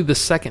especially the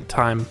second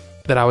time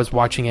that I was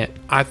watching it,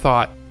 I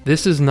thought,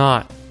 this is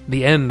not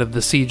the end of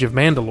the Siege of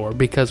Mandalore,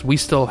 because we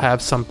still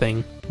have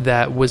something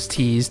that was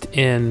teased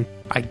in,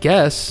 I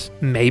guess,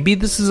 maybe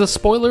this is a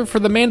spoiler for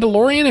The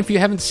Mandalorian if you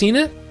haven't seen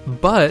it,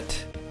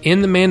 but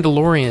in The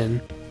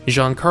Mandalorian,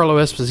 Giancarlo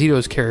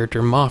Esposito's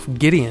character, Moff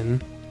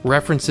Gideon,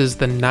 references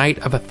the Night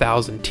of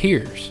 1,000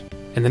 Tears.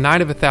 And the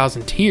Night of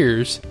 1,000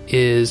 Tears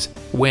is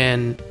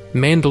when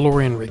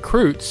Mandalorian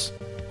recruits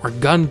are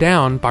gunned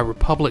down by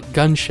Republic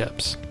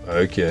gunships.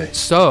 Okay.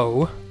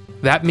 So,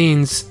 that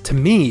means, to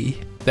me,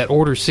 that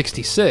Order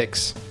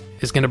 66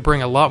 is going to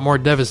bring a lot more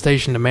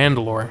devastation to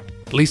Mandalore,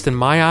 at least in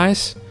my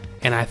eyes,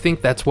 and I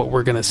think that's what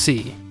we're going to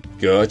see.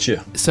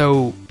 Gotcha.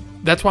 So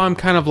that's why I'm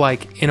kind of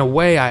like, in a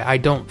way, I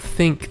don't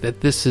think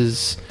that this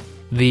is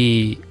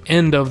the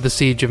end of the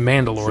Siege of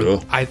Mandalore.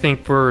 Sure. I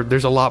think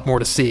there's a lot more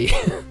to see.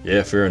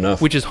 Yeah, fair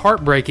enough. Which is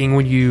heartbreaking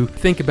when you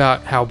think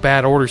about how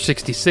bad Order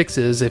 66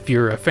 is. If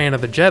you're a fan of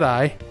the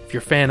Jedi, if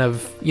you're a fan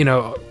of, you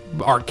know,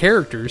 our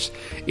characters,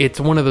 it's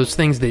one of those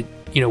things that,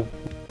 you know,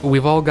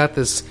 we've all got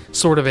this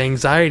sort of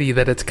anxiety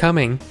that it's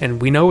coming,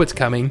 and we know it's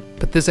coming,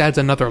 but this adds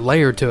another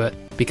layer to it,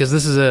 because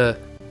this is a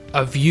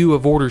view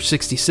of Order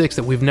 66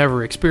 that we've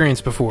never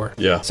experienced before.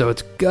 Yeah. So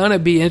it's gonna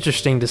be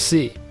interesting to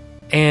see.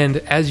 And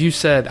as you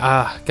said,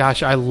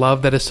 gosh, I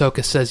love that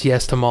Ahsoka says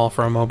yes to Maul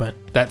for a moment.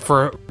 That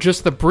for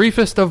just the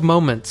briefest of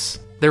moments,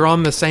 they're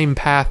on the same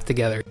path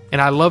together. And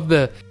I love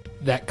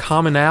that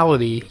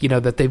commonality, you know,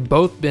 that they've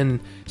both been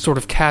sort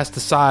of cast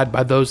aside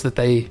by those that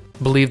they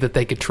believe that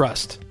they could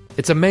trust.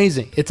 It's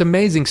amazing. It's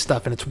amazing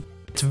stuff, and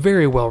it's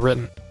very well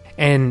written.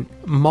 And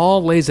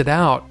Maul lays it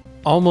out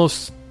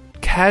almost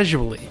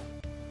casually,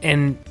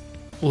 and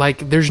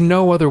like there's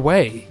no other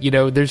way. You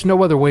know, there's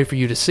no other way for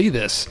you to see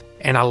this,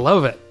 and I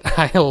love it.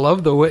 I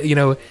love the way, you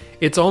know,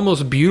 it's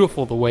almost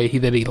beautiful the way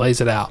that he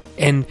lays it out.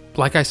 And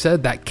like I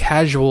said, that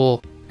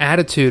casual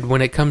attitude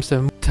when it comes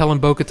to telling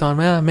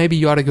Bo-Katan, maybe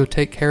you ought to go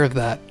take care of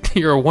that.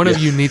 One of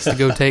you needs to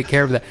go take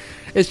care of that.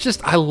 It's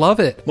just, I love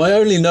it. My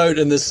only note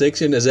in this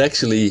section is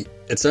actually,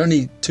 it's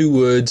only 2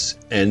 words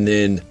and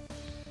then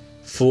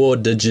 4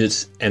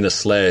 digits and a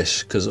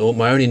slash, because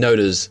my only note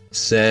is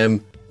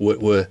Sam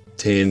Witwer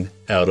 10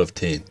 out of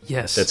 10.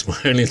 Yes. That's my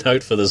only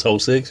note for this whole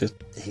section.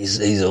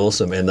 He's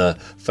awesome, and the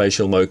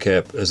facial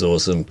mocap is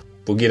awesome.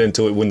 We'll get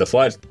into it when the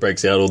fight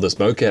breaks out, all this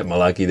mocap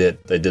malarkey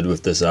that they did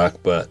with this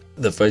arc, but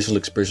the facial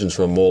expressions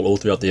from Maul all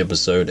throughout the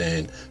episode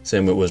and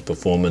Sam Witwer's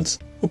performance.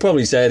 We'll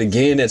probably say it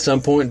again at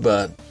some point,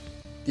 but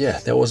yeah,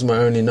 that was my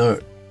only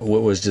note.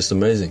 Witwer's just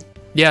amazing.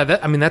 Yeah,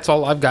 that's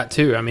all I've got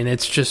too. I mean,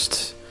 it's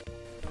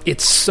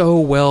so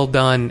well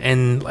done,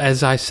 and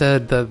as I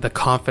said, the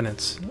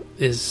confidence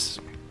is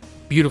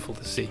beautiful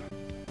to see.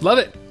 Love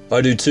it. I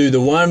do too. The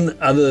one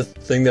other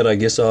thing that I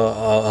guess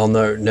I'll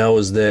note now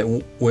is that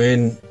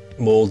when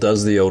Maul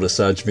does the old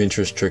Asajj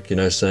Ventress trick, you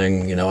know,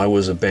 saying, you know, I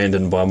was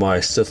abandoned by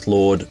my Sith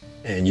Lord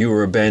and you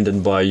were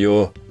abandoned by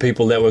your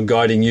people that were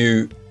guiding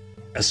you.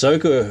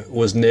 Ahsoka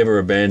was never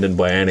abandoned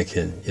by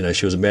Anakin. You know,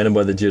 she was abandoned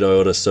by the Jedi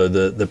Order, so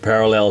the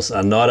parallels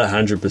are not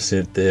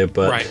 100% there,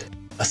 but right.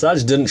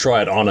 Asajj didn't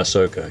try it on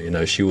Ahsoka. You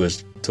know, she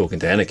was talking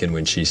to Anakin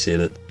when she said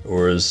it,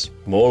 whereas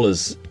Maul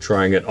is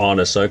trying it on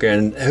Ahsoka,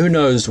 and who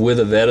knows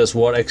whether that is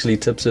what actually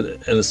tips it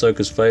in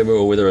Ahsoka's favor,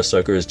 or whether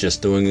Ahsoka is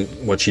just doing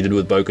what she did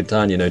with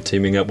Bo-Katan, you know,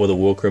 teaming up with a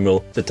war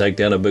criminal to take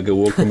down a bigger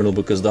war criminal,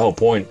 because the whole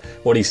point,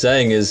 what he's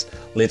saying is,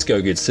 let's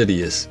go get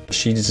Sidious.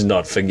 She's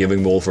not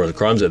forgiving Maul for his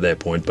crimes at that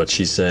point, but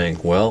she's saying,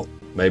 well,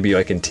 maybe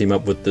I can team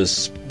up with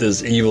this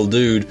evil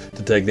dude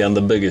to take down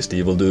the biggest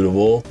evil dude of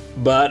all.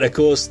 But, of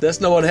course,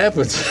 that's not what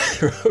happens.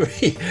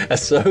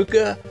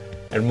 Ahsoka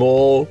and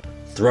Maul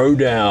throw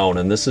down,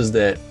 and this is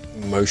that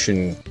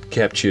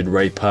motion-captured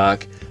Ray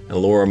Park and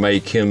Laura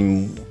May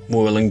Kim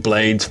whirling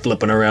blades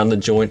flipping around the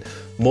joint.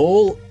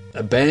 Maul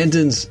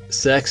abandons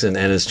Saxon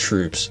and his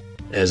troops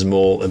as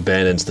Maul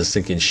abandons the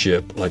sinking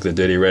ship like the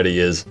Dirty Ratty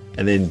is,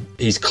 and then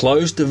he's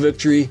close to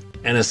victory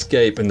and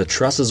escape, and the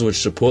trusses which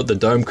support the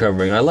dome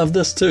covering. I love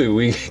this too.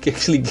 We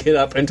actually get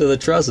up into the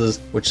trusses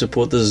which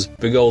support this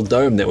big old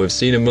dome that we've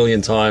seen a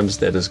million times.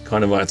 That is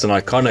kind of, it's an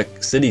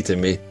iconic city to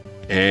me.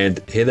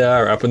 And here they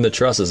are up in the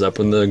trusses, up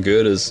in the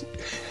girders,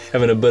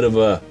 having a bit of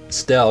a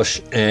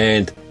stoush,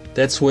 and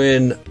that's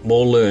when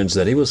Maul learns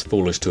that he was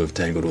foolish to have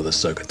tangled with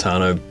Ahsoka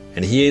Tano,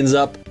 and he ends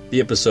up the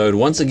episode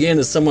once again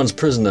as someone's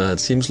prisoner. It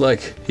seems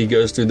like he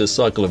goes through the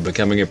cycle of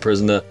becoming a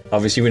prisoner.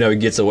 Obviously, we know he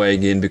gets away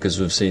again because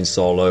we've seen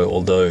Solo,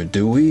 although,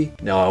 do we?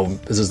 No,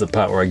 this is the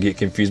part where I get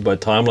confused by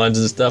timelines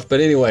and stuff. But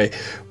anyway,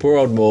 poor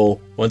old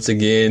Maul. Once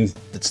again,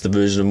 it's the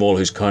version of Maul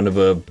who's kind of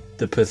the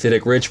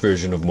pathetic rich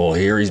version of Maul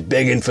here. He's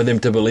begging for them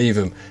to believe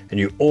him, and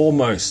you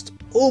almost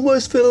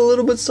feel a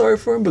little bit sorry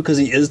for him because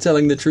he is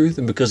telling the truth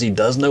and because he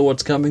does know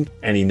what's coming,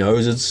 and he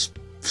knows it's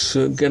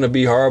going to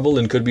be horrible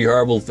and could be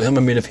horrible for him.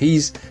 I mean, if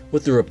he's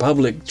with the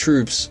Republic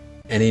troops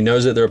and he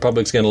knows that the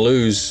Republic's going to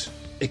lose,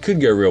 it could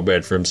go real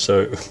bad for him.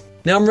 So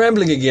now I'm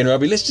rambling again,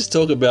 Robbie. Let's just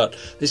talk about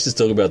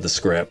the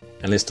scrap,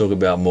 and let's talk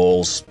about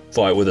Maul's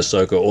fight with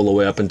Ahsoka all the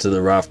way up into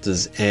the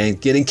rafters and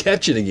getting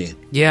captured again.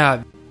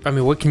 Yeah, I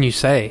mean, what can you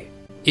say?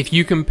 If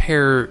you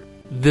compare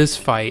this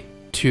fight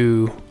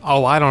to,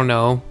 I don't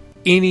know,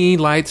 any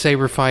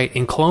lightsaber fight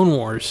in Clone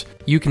Wars,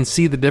 you can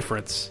see the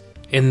difference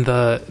in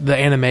the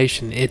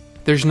animation.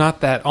 There's not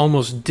that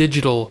almost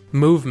digital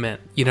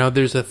movement. You know,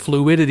 there's a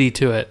fluidity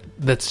to it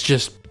that's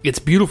just, it's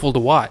beautiful to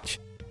watch.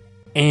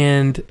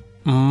 And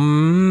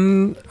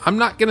I'm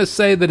not going to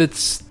say that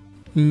it's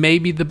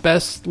maybe the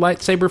best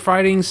lightsaber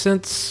fighting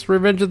since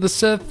Revenge of the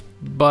Sith,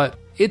 but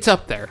it's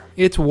up there.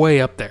 It's way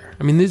up there.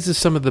 I mean, this is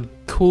some of the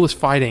coolest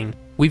fighting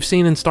we've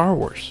seen in Star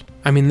Wars.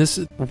 I mean, this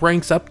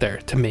ranks up there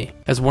to me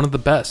as one of the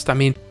best. I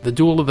mean, the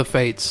Duel of the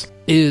Fates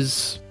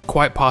is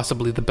quite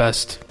possibly the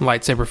best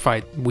lightsaber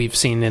fight we've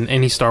seen in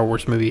any Star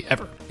Wars movie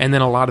ever. And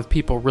then a lot of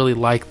people really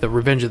like the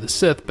Revenge of the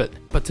Sith,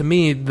 but to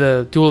me,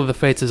 the Duel of the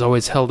Fates has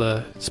always held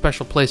a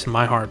special place in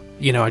my heart.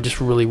 You know, I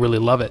just really, really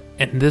love it.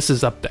 And this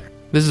is up there.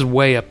 This is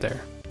way up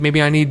there.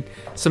 Maybe I need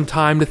some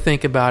time to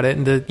think about it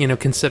and to, you know,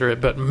 consider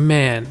it, but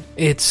man,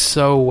 it's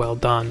so well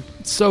done.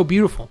 It's so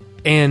beautiful.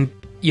 And,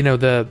 you know,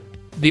 the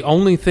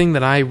only thing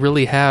that I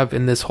really have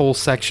in this whole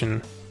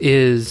section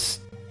is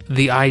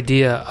the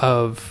idea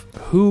of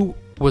who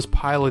was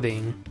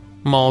piloting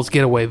Maul's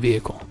getaway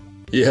vehicle.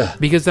 Yeah.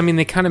 Because, I mean,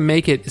 they kind of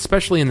make it,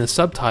 especially in the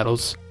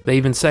subtitles, they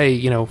even say,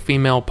 you know,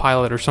 female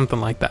pilot or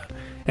something like that.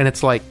 And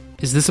it's like,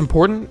 is this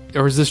important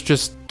or is this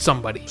just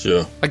somebody?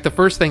 Sure. Like, the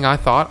first thing I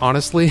thought,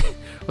 honestly,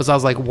 was I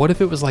was like, what if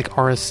it was like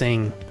Aura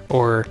Singh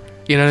or,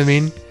 you know what I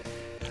mean?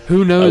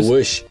 Who knows? I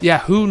wish. Yeah,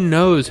 who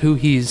knows who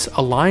he's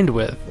aligned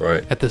with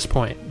at this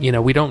point? You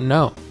know, we don't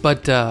know.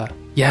 But,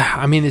 yeah,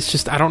 I mean, it's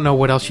just, I don't know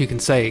what else you can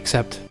say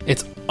except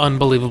it's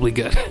unbelievably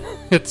good.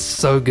 It's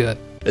so good.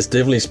 It's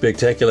definitely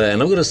spectacular.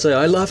 And I'm going to say,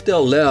 I laughed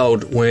out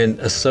loud when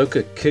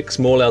Ahsoka kicks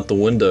Maul out the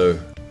window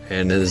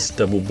and his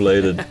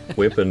double-bladed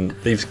weapon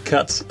leaves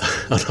cuts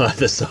on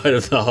either side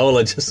of the hole.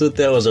 I just thought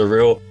that was a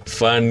real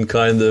fun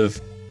kind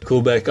of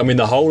callback. I mean,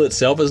 the hole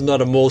itself is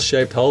not a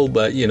Maul-shaped hole,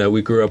 but, you know,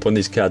 we grew up on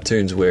these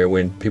cartoons where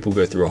when people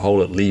go through a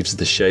hole, it leaves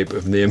the shape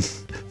of them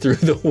through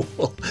the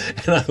wall.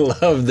 And I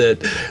love that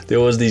there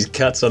was these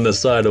cuts on the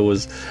side. I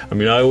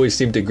always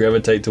seem to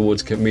gravitate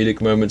towards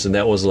comedic moments, and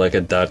that was like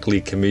a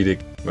darkly comedic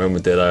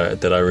moment that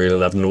I really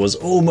loved, and it was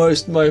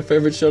almost my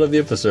favorite shot of the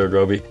episode,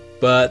 Robbie.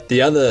 But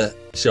the other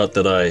shot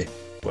that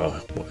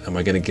am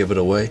I going to give it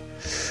away?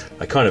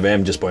 I kind of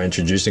am just by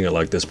introducing it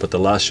like this, but the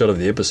last shot of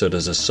the episode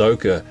is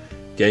Ahsoka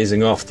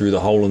gazing off through the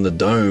hole in the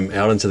dome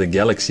out into the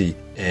galaxy,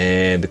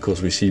 and of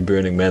course we see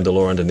burning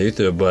Mandalore underneath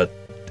her, but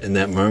in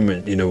that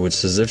moment, you know,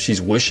 it's as if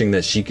she's wishing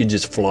that she could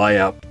just fly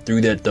up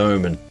through that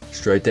dome and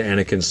straight to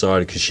Anakin's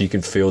side, because she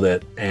can feel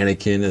that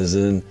Anakin is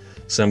in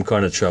some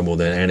kind of trouble,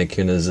 that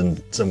Anakin is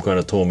in some kind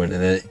of torment,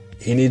 and that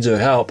he needs her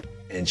help,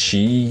 and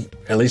she,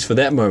 at least for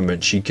that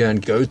moment, she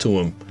can't go to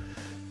him.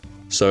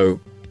 So,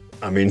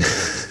 I mean,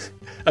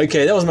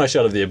 okay, that was my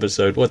shot of the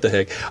episode. What the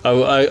heck?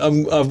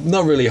 I'm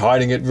not really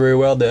hiding it very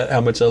well, how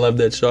much I love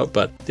that shot,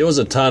 but there was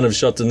a ton of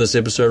shots in this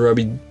episode,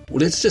 Robbie.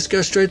 Let's just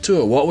go straight to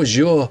it. What was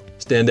your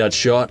standout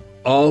shot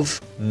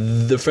of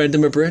The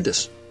Phantom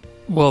Apprentice?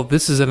 Well,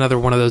 this is another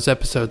one of those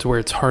episodes where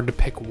it's hard to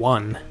pick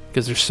one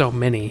because there's so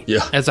many.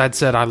 Yeah. As I'd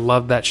said, I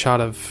love that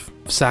shot of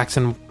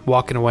Saxon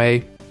walking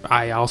away.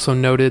 I also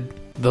noted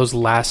those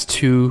last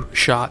two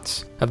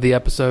shots of the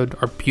episode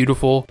are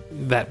beautiful.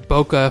 That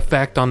bokeh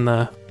effect on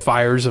the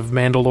fires of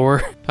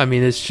Mandalore. I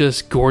mean, it's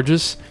just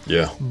gorgeous.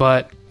 Yeah.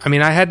 But, I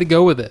mean, I had to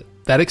go with it.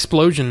 That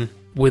explosion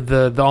with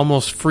the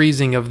almost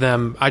freezing of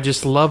them. I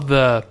just love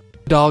the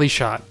dolly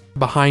shot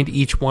behind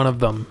each one of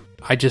them.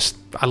 I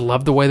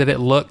love the way that it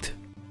looked.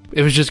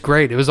 It was just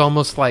great. It was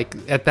almost like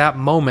at that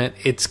moment,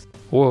 it's,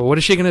 whoa, what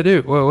is she going to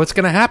do? Whoa, what's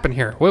going to happen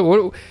here?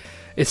 What?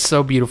 It's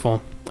so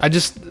beautiful.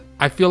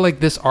 I feel like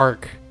this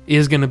arc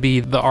is going to be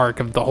the arc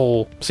of the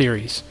whole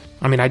series.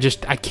 I mean, I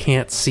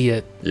can't see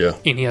it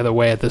any other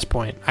way at this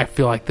point. I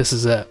feel like this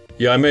is it.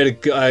 Yeah, maybe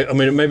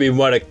it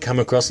might have come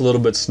across a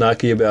little bit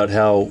snarky about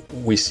how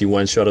we see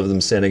one shot of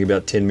them standing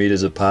about 10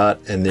 meters apart,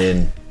 and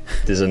then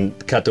there's a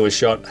cut to a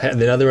shot,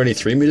 and then they're only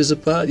 3 meters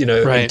apart. You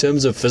know, right. In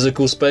terms of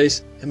physical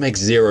space, it makes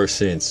zero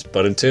sense.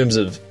 But in terms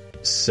of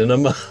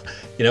cinema,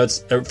 you know,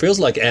 it feels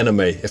like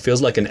anime. It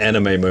feels like an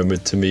anime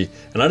moment to me.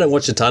 And I don't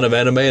watch a ton of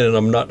anime, and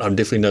I'm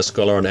definitely no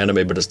scholar on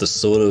anime, but it's the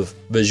sort of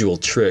visual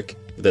trick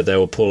that they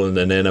were pulling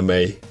an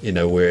anime, you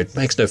know, where it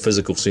makes no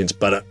physical sense,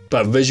 but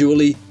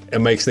visually it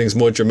makes things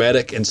more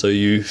dramatic. And so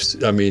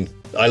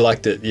I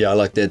liked it. Yeah, I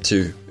liked that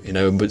too. You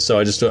know, but so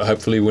I just thought,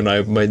 hopefully when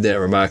I made that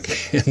remark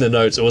in the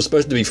notes, it was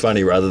supposed to be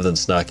funny rather than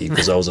snarky,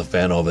 because I was a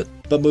fan of it.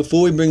 But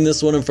before we bring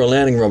this one in for a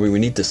landing, Robbie, we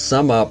need to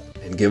sum up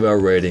and give our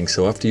rating.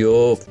 So after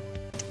your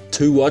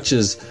 2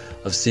 watches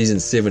of Season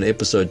 7,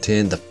 Episode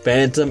 10, The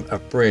Phantom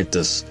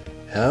Apprentice,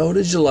 how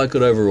did you like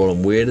it overall,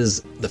 and where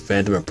does The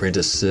Phantom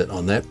Apprentice sit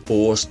on that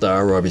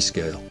 4-star Robbie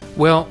scale?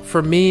 Well,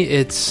 for me,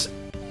 it's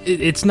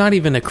not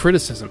even a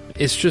criticism.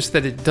 It's just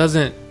that it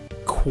doesn't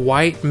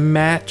quite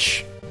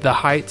match the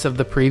heights of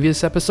the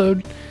previous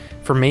episode.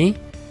 For me,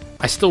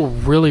 I still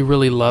really,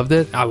 really loved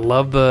it. I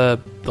love the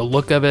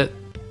look of it,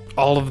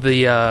 all of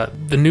the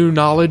new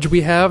knowledge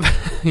we have,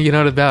 you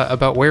know,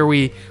 about where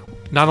we,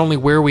 not only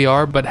where we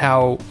are, but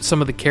how some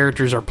of the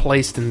characters are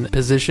placed in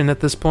position at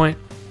this point.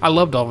 I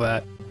loved all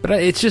that, but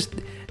it's just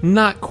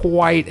not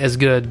quite as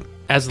good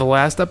as the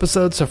last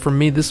episode. So for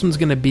me, this one's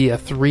going to be a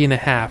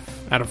 3.5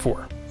 out of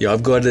 4. Yeah,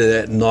 I've got it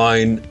at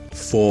 9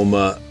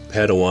 former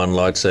Padawan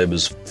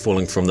lightsabers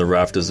falling from the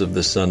rafters of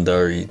the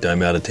Sundari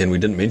Dome out of 10. We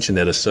didn't mention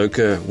that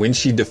Ahsoka, when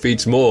she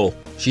defeats Maul,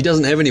 she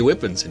doesn't have any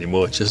weapons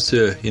anymore. Just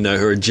her, you know,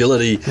 her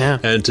agility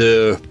and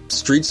her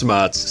street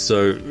smarts.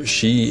 So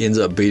she ends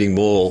up beating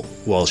Maul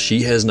while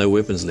she has no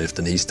weapons left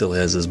and he still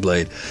has his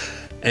blade.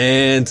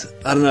 And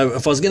I don't know,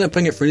 if I was going to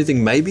ping it for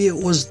anything, maybe it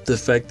was the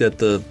fact that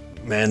the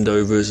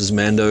Mando versus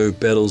Mando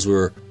battles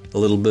were a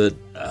little bit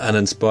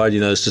uninspired. You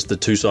know, it's just the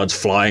two sides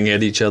flying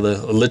at each other,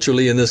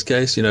 literally in this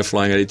case, you know,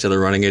 flying at each other,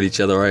 running at each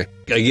other. I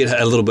get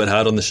a little bit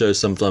hard on the show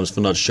sometimes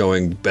for not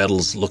showing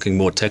battles looking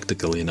more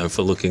tactical, you know,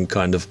 for looking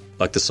kind of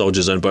like the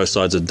soldiers on both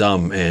sides are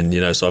dumb. And, you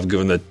know, so I've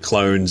given the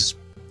clones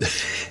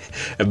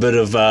a bit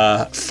of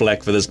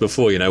flack for this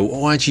before, you know,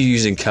 why aren't you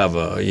using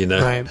cover, you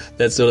know, right,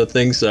 that sort of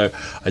thing. So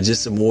I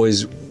just am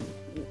always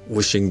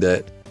wishing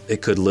that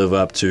it could live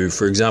up to,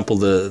 for example,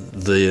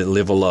 the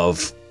level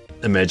of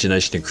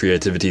imagination and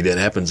creativity that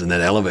happens in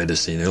that elevator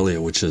scene earlier,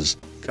 which is,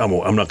 I'm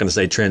not going to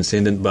say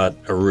transcendent, but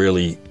a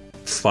really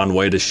fun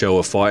way to show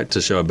a fight,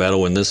 to show a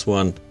battle. In this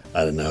one,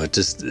 I don't know, it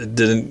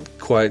didn't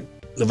quite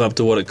live up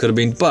to what it could have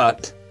been.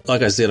 But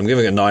like I said, I'm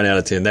giving it 9 out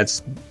of 10.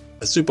 That's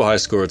a super high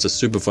score. It's a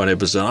super fun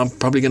episode. I'm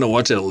probably going to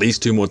watch it at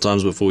least 2 more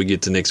times before we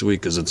get to next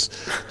week, because it's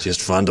just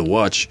fun to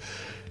watch.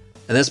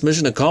 And that's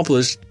mission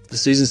accomplished for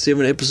Season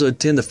 7, Episode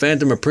 10, The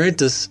Phantom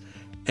Apprentice.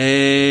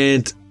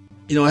 And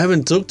you know, I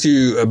haven't talked to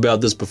you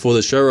about this before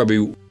the show,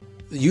 Robbie.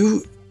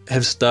 You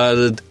have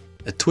started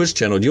a Twitch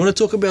channel. Do you want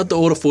to talk about the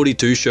Order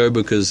 42 show?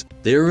 Because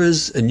there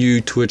is a new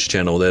Twitch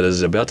channel that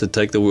is about to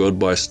take the world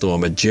by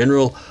storm, a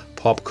general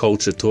pop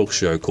culture talk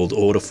show called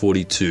Order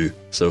 42.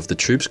 So if the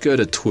troops go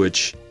to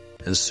Twitch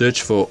and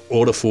search for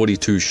Order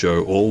 42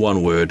 show, all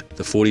one word,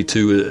 the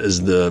 42 is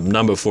the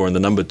number 4 and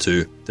the number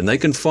 2, then they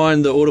can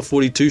find the Order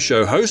 42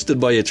 show hosted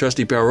by your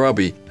trusty pal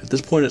Robbie. At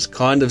this point, it's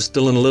kind of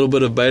still in a little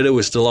bit of beta.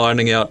 We're still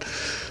ironing out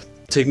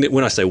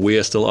when I say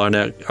we're still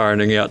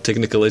ironing out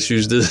technical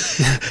issues,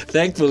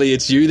 thankfully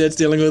it's you that's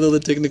dealing with all the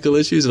technical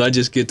issues, and I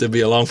just get to be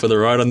along for the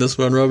ride on this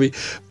one, Robbie.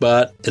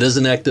 But it is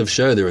an active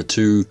show. There are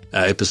 2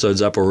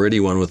 episodes up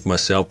already, one with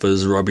myself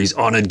as Robbie's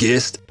honoured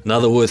guest,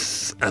 another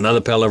with another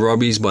pal of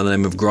Robbie's by the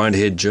name of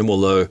Grindhead Jim,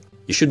 although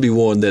you should be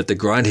warned that the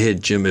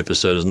Grindhead Jim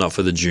episode is not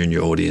for the junior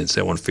audience.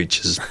 That one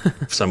features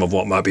some of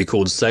what might be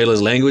called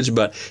sailor's language,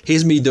 but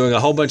here's me doing a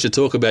whole bunch of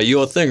talk about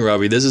your thing,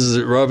 Robbie. This is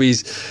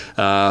Robbie's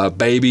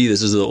baby.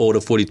 This is the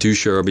Order 42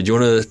 show, Robbie. Do you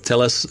want to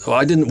tell us?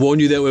 I didn't warn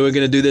you that we were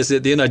going to do this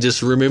at the end. I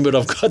just remembered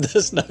I've got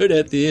this note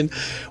at the end.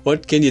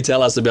 What can you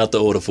tell us about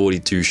the Order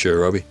 42 show,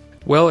 Robbie?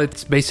 Well,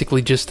 it's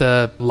basically just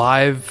a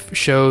live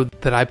show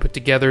that I put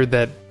together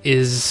that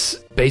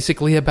is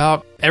basically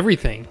about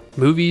everything.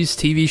 Movies,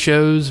 TV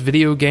shows,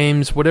 video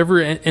games, whatever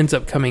ends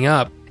up coming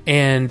up.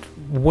 And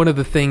one of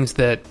the things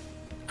that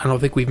I don't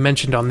think we've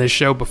mentioned on this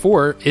show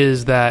before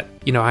is that,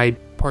 you know, I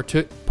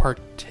participate.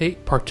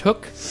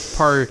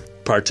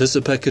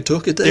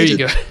 There you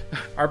go.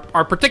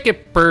 Our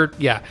particular,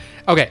 yeah.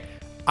 Okay.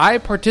 I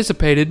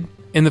participated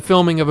in the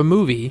filming of a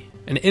movie,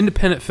 an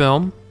independent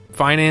film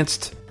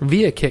financed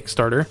via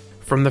Kickstarter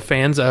from the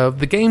fans of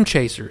The Game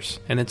Chasers.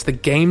 And it's the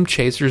Game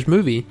Chasers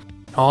movie.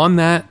 On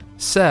that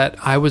set,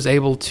 I was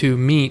able to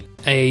meet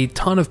a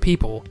ton of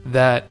people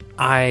that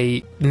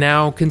I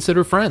now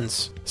consider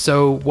friends.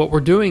 So what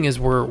we're doing is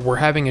we're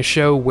having a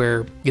show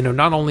where, you know,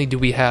 not only do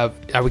we have,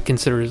 I would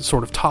consider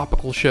sort of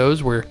topical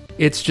shows where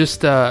it's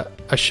just a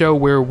show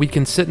where we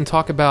can sit and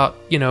talk about,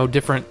 you know,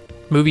 different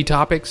movie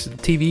topics,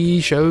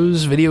 TV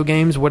shows, video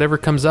games, whatever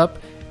comes up.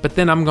 But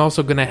then I'm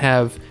also going to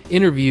have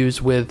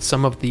interviews with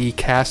some of the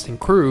cast and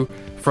crew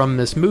from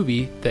this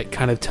movie that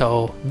kind of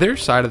tell their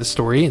side of the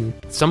story. And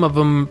some of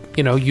them,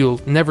 you know,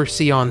 you'll never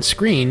see on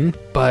screen,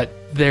 but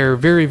they're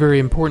very, very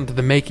important to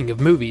the making of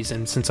movies.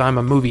 And since I'm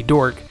a movie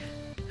dork,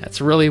 that's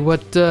really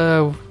what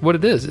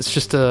it is. It's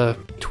just a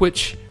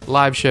Twitch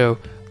live show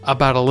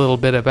about a little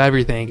bit of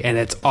everything, and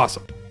it's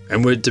awesome.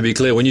 And to be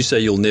clear, when you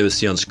say you'll never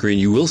see on screen,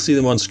 you will see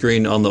them on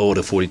screen on the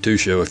Order 42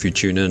 show if you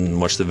tune in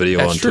and watch the video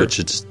That's on true.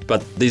 Twitch.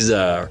 But these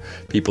are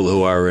people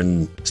who are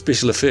in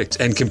special effects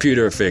and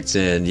computer effects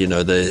and,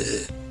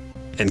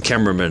 and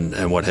cameramen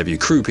and what have you,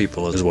 crew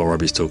people is what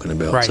Robbie's talking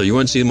about. Right. So you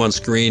won't see them on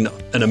screen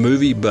in a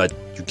movie, but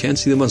you can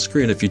see them on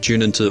screen if you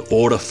tune into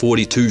Order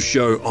 42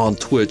 show on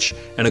Twitch.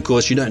 And of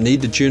course, you don't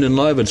need to tune in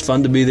live. It's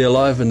fun to be there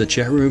live in the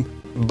chat room.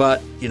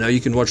 But, you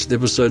can watch the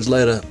episodes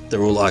later.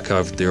 They're all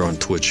archived there on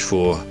Twitch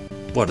for,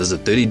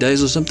 30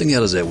 days or something?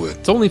 How does that work?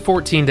 It's only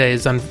 14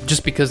 days,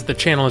 just because the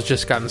channel has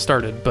just gotten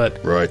started. But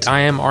Right.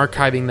 I am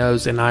archiving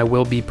those, and I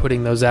will be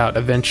putting those out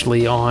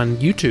eventually on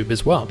YouTube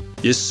as well.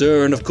 Yes,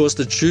 sir. And of course,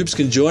 the troops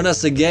can join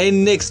us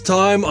again next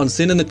time on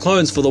Send in the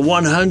Clones for the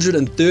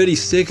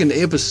 132nd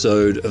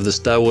episode of the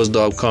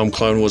StarWars.com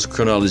Clone Wars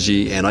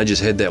chronology. And I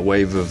just had that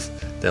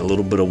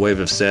little bit of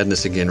wave of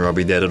sadness again,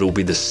 Robbie, that it'll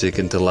be the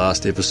second to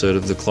last episode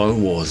of the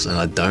Clone Wars. And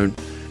I don't,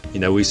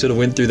 we sort of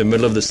went through the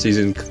middle of the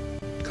season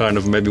kind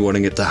of maybe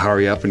wanting it to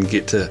hurry up and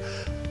get to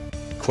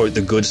quote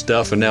the good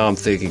stuff. And now I'm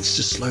thinking,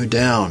 just slow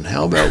down.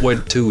 How about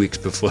wait 2 weeks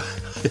before?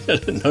 I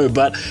don't know,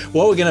 but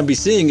what we're going to be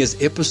seeing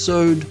is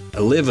episode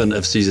 11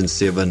 of season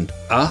 7,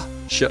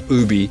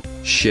 Sha'ubi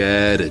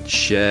Shattered.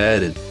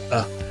 Sha'ubi.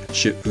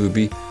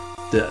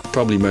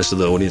 Probably most of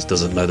the audience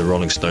doesn't know the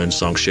Rolling Stones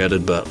song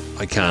Shattered, but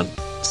I can't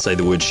say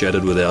the word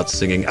shattered without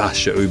singing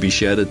Sha'ubi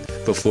Shattered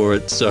before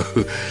it. So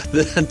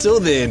until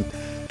then,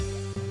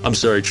 I'm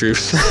sorry,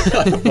 troops.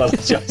 I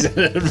apologize in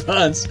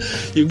advance.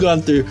 You've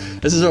gone through,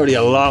 this is already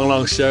a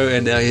long show,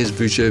 and now here's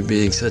Bucho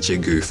being such a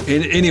goof.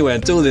 Anyway,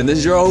 until then, this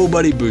is your old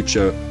buddy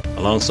Bucho,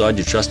 alongside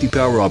your trusty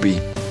pal Robbie,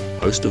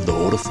 host of the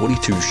Order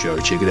 42 show.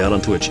 Check it out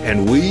on Twitch.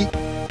 And we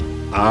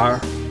are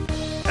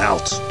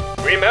out.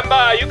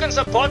 Remember, you can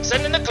support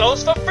Send in the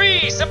Clones for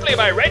free simply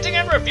by rating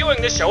and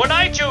reviewing the show on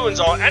iTunes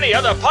or any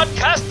other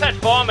podcast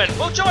platform, and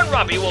Mucho and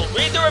Robbie will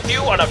read the review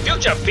on a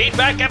future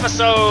feedback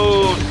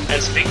episode.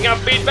 And speaking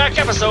of feedback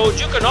episodes,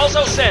 you can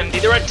also send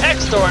either a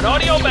text or an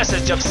audio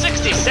message of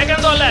 60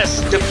 seconds or less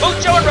to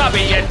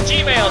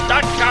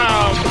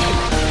muchoandrobbie@gmail.com.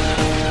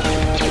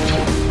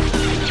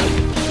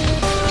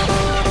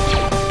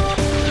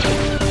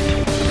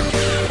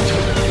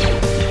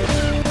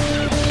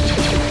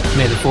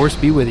 May the Force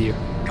be with you.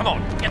 Come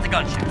on, get the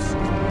gunships.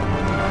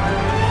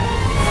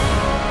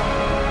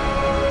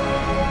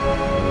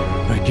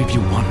 I give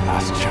you one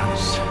last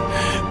chance.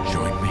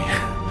 Join me.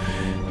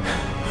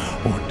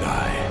 Or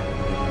die.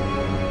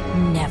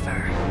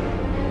 Never.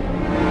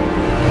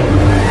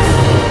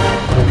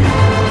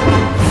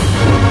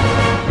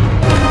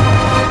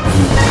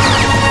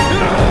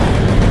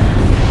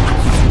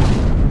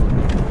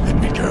 Let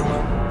me go.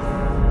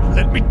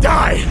 Let me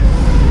die!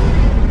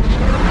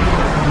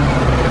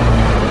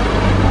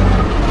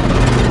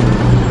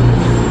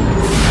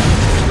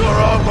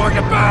 Going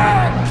to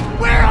burn!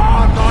 We're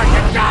all going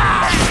to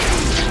die!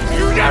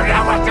 You don't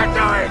know what you're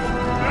doing!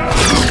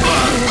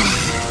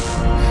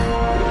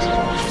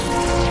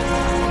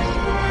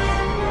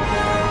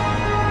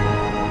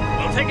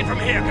 We'll take it from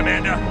here,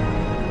 Commander.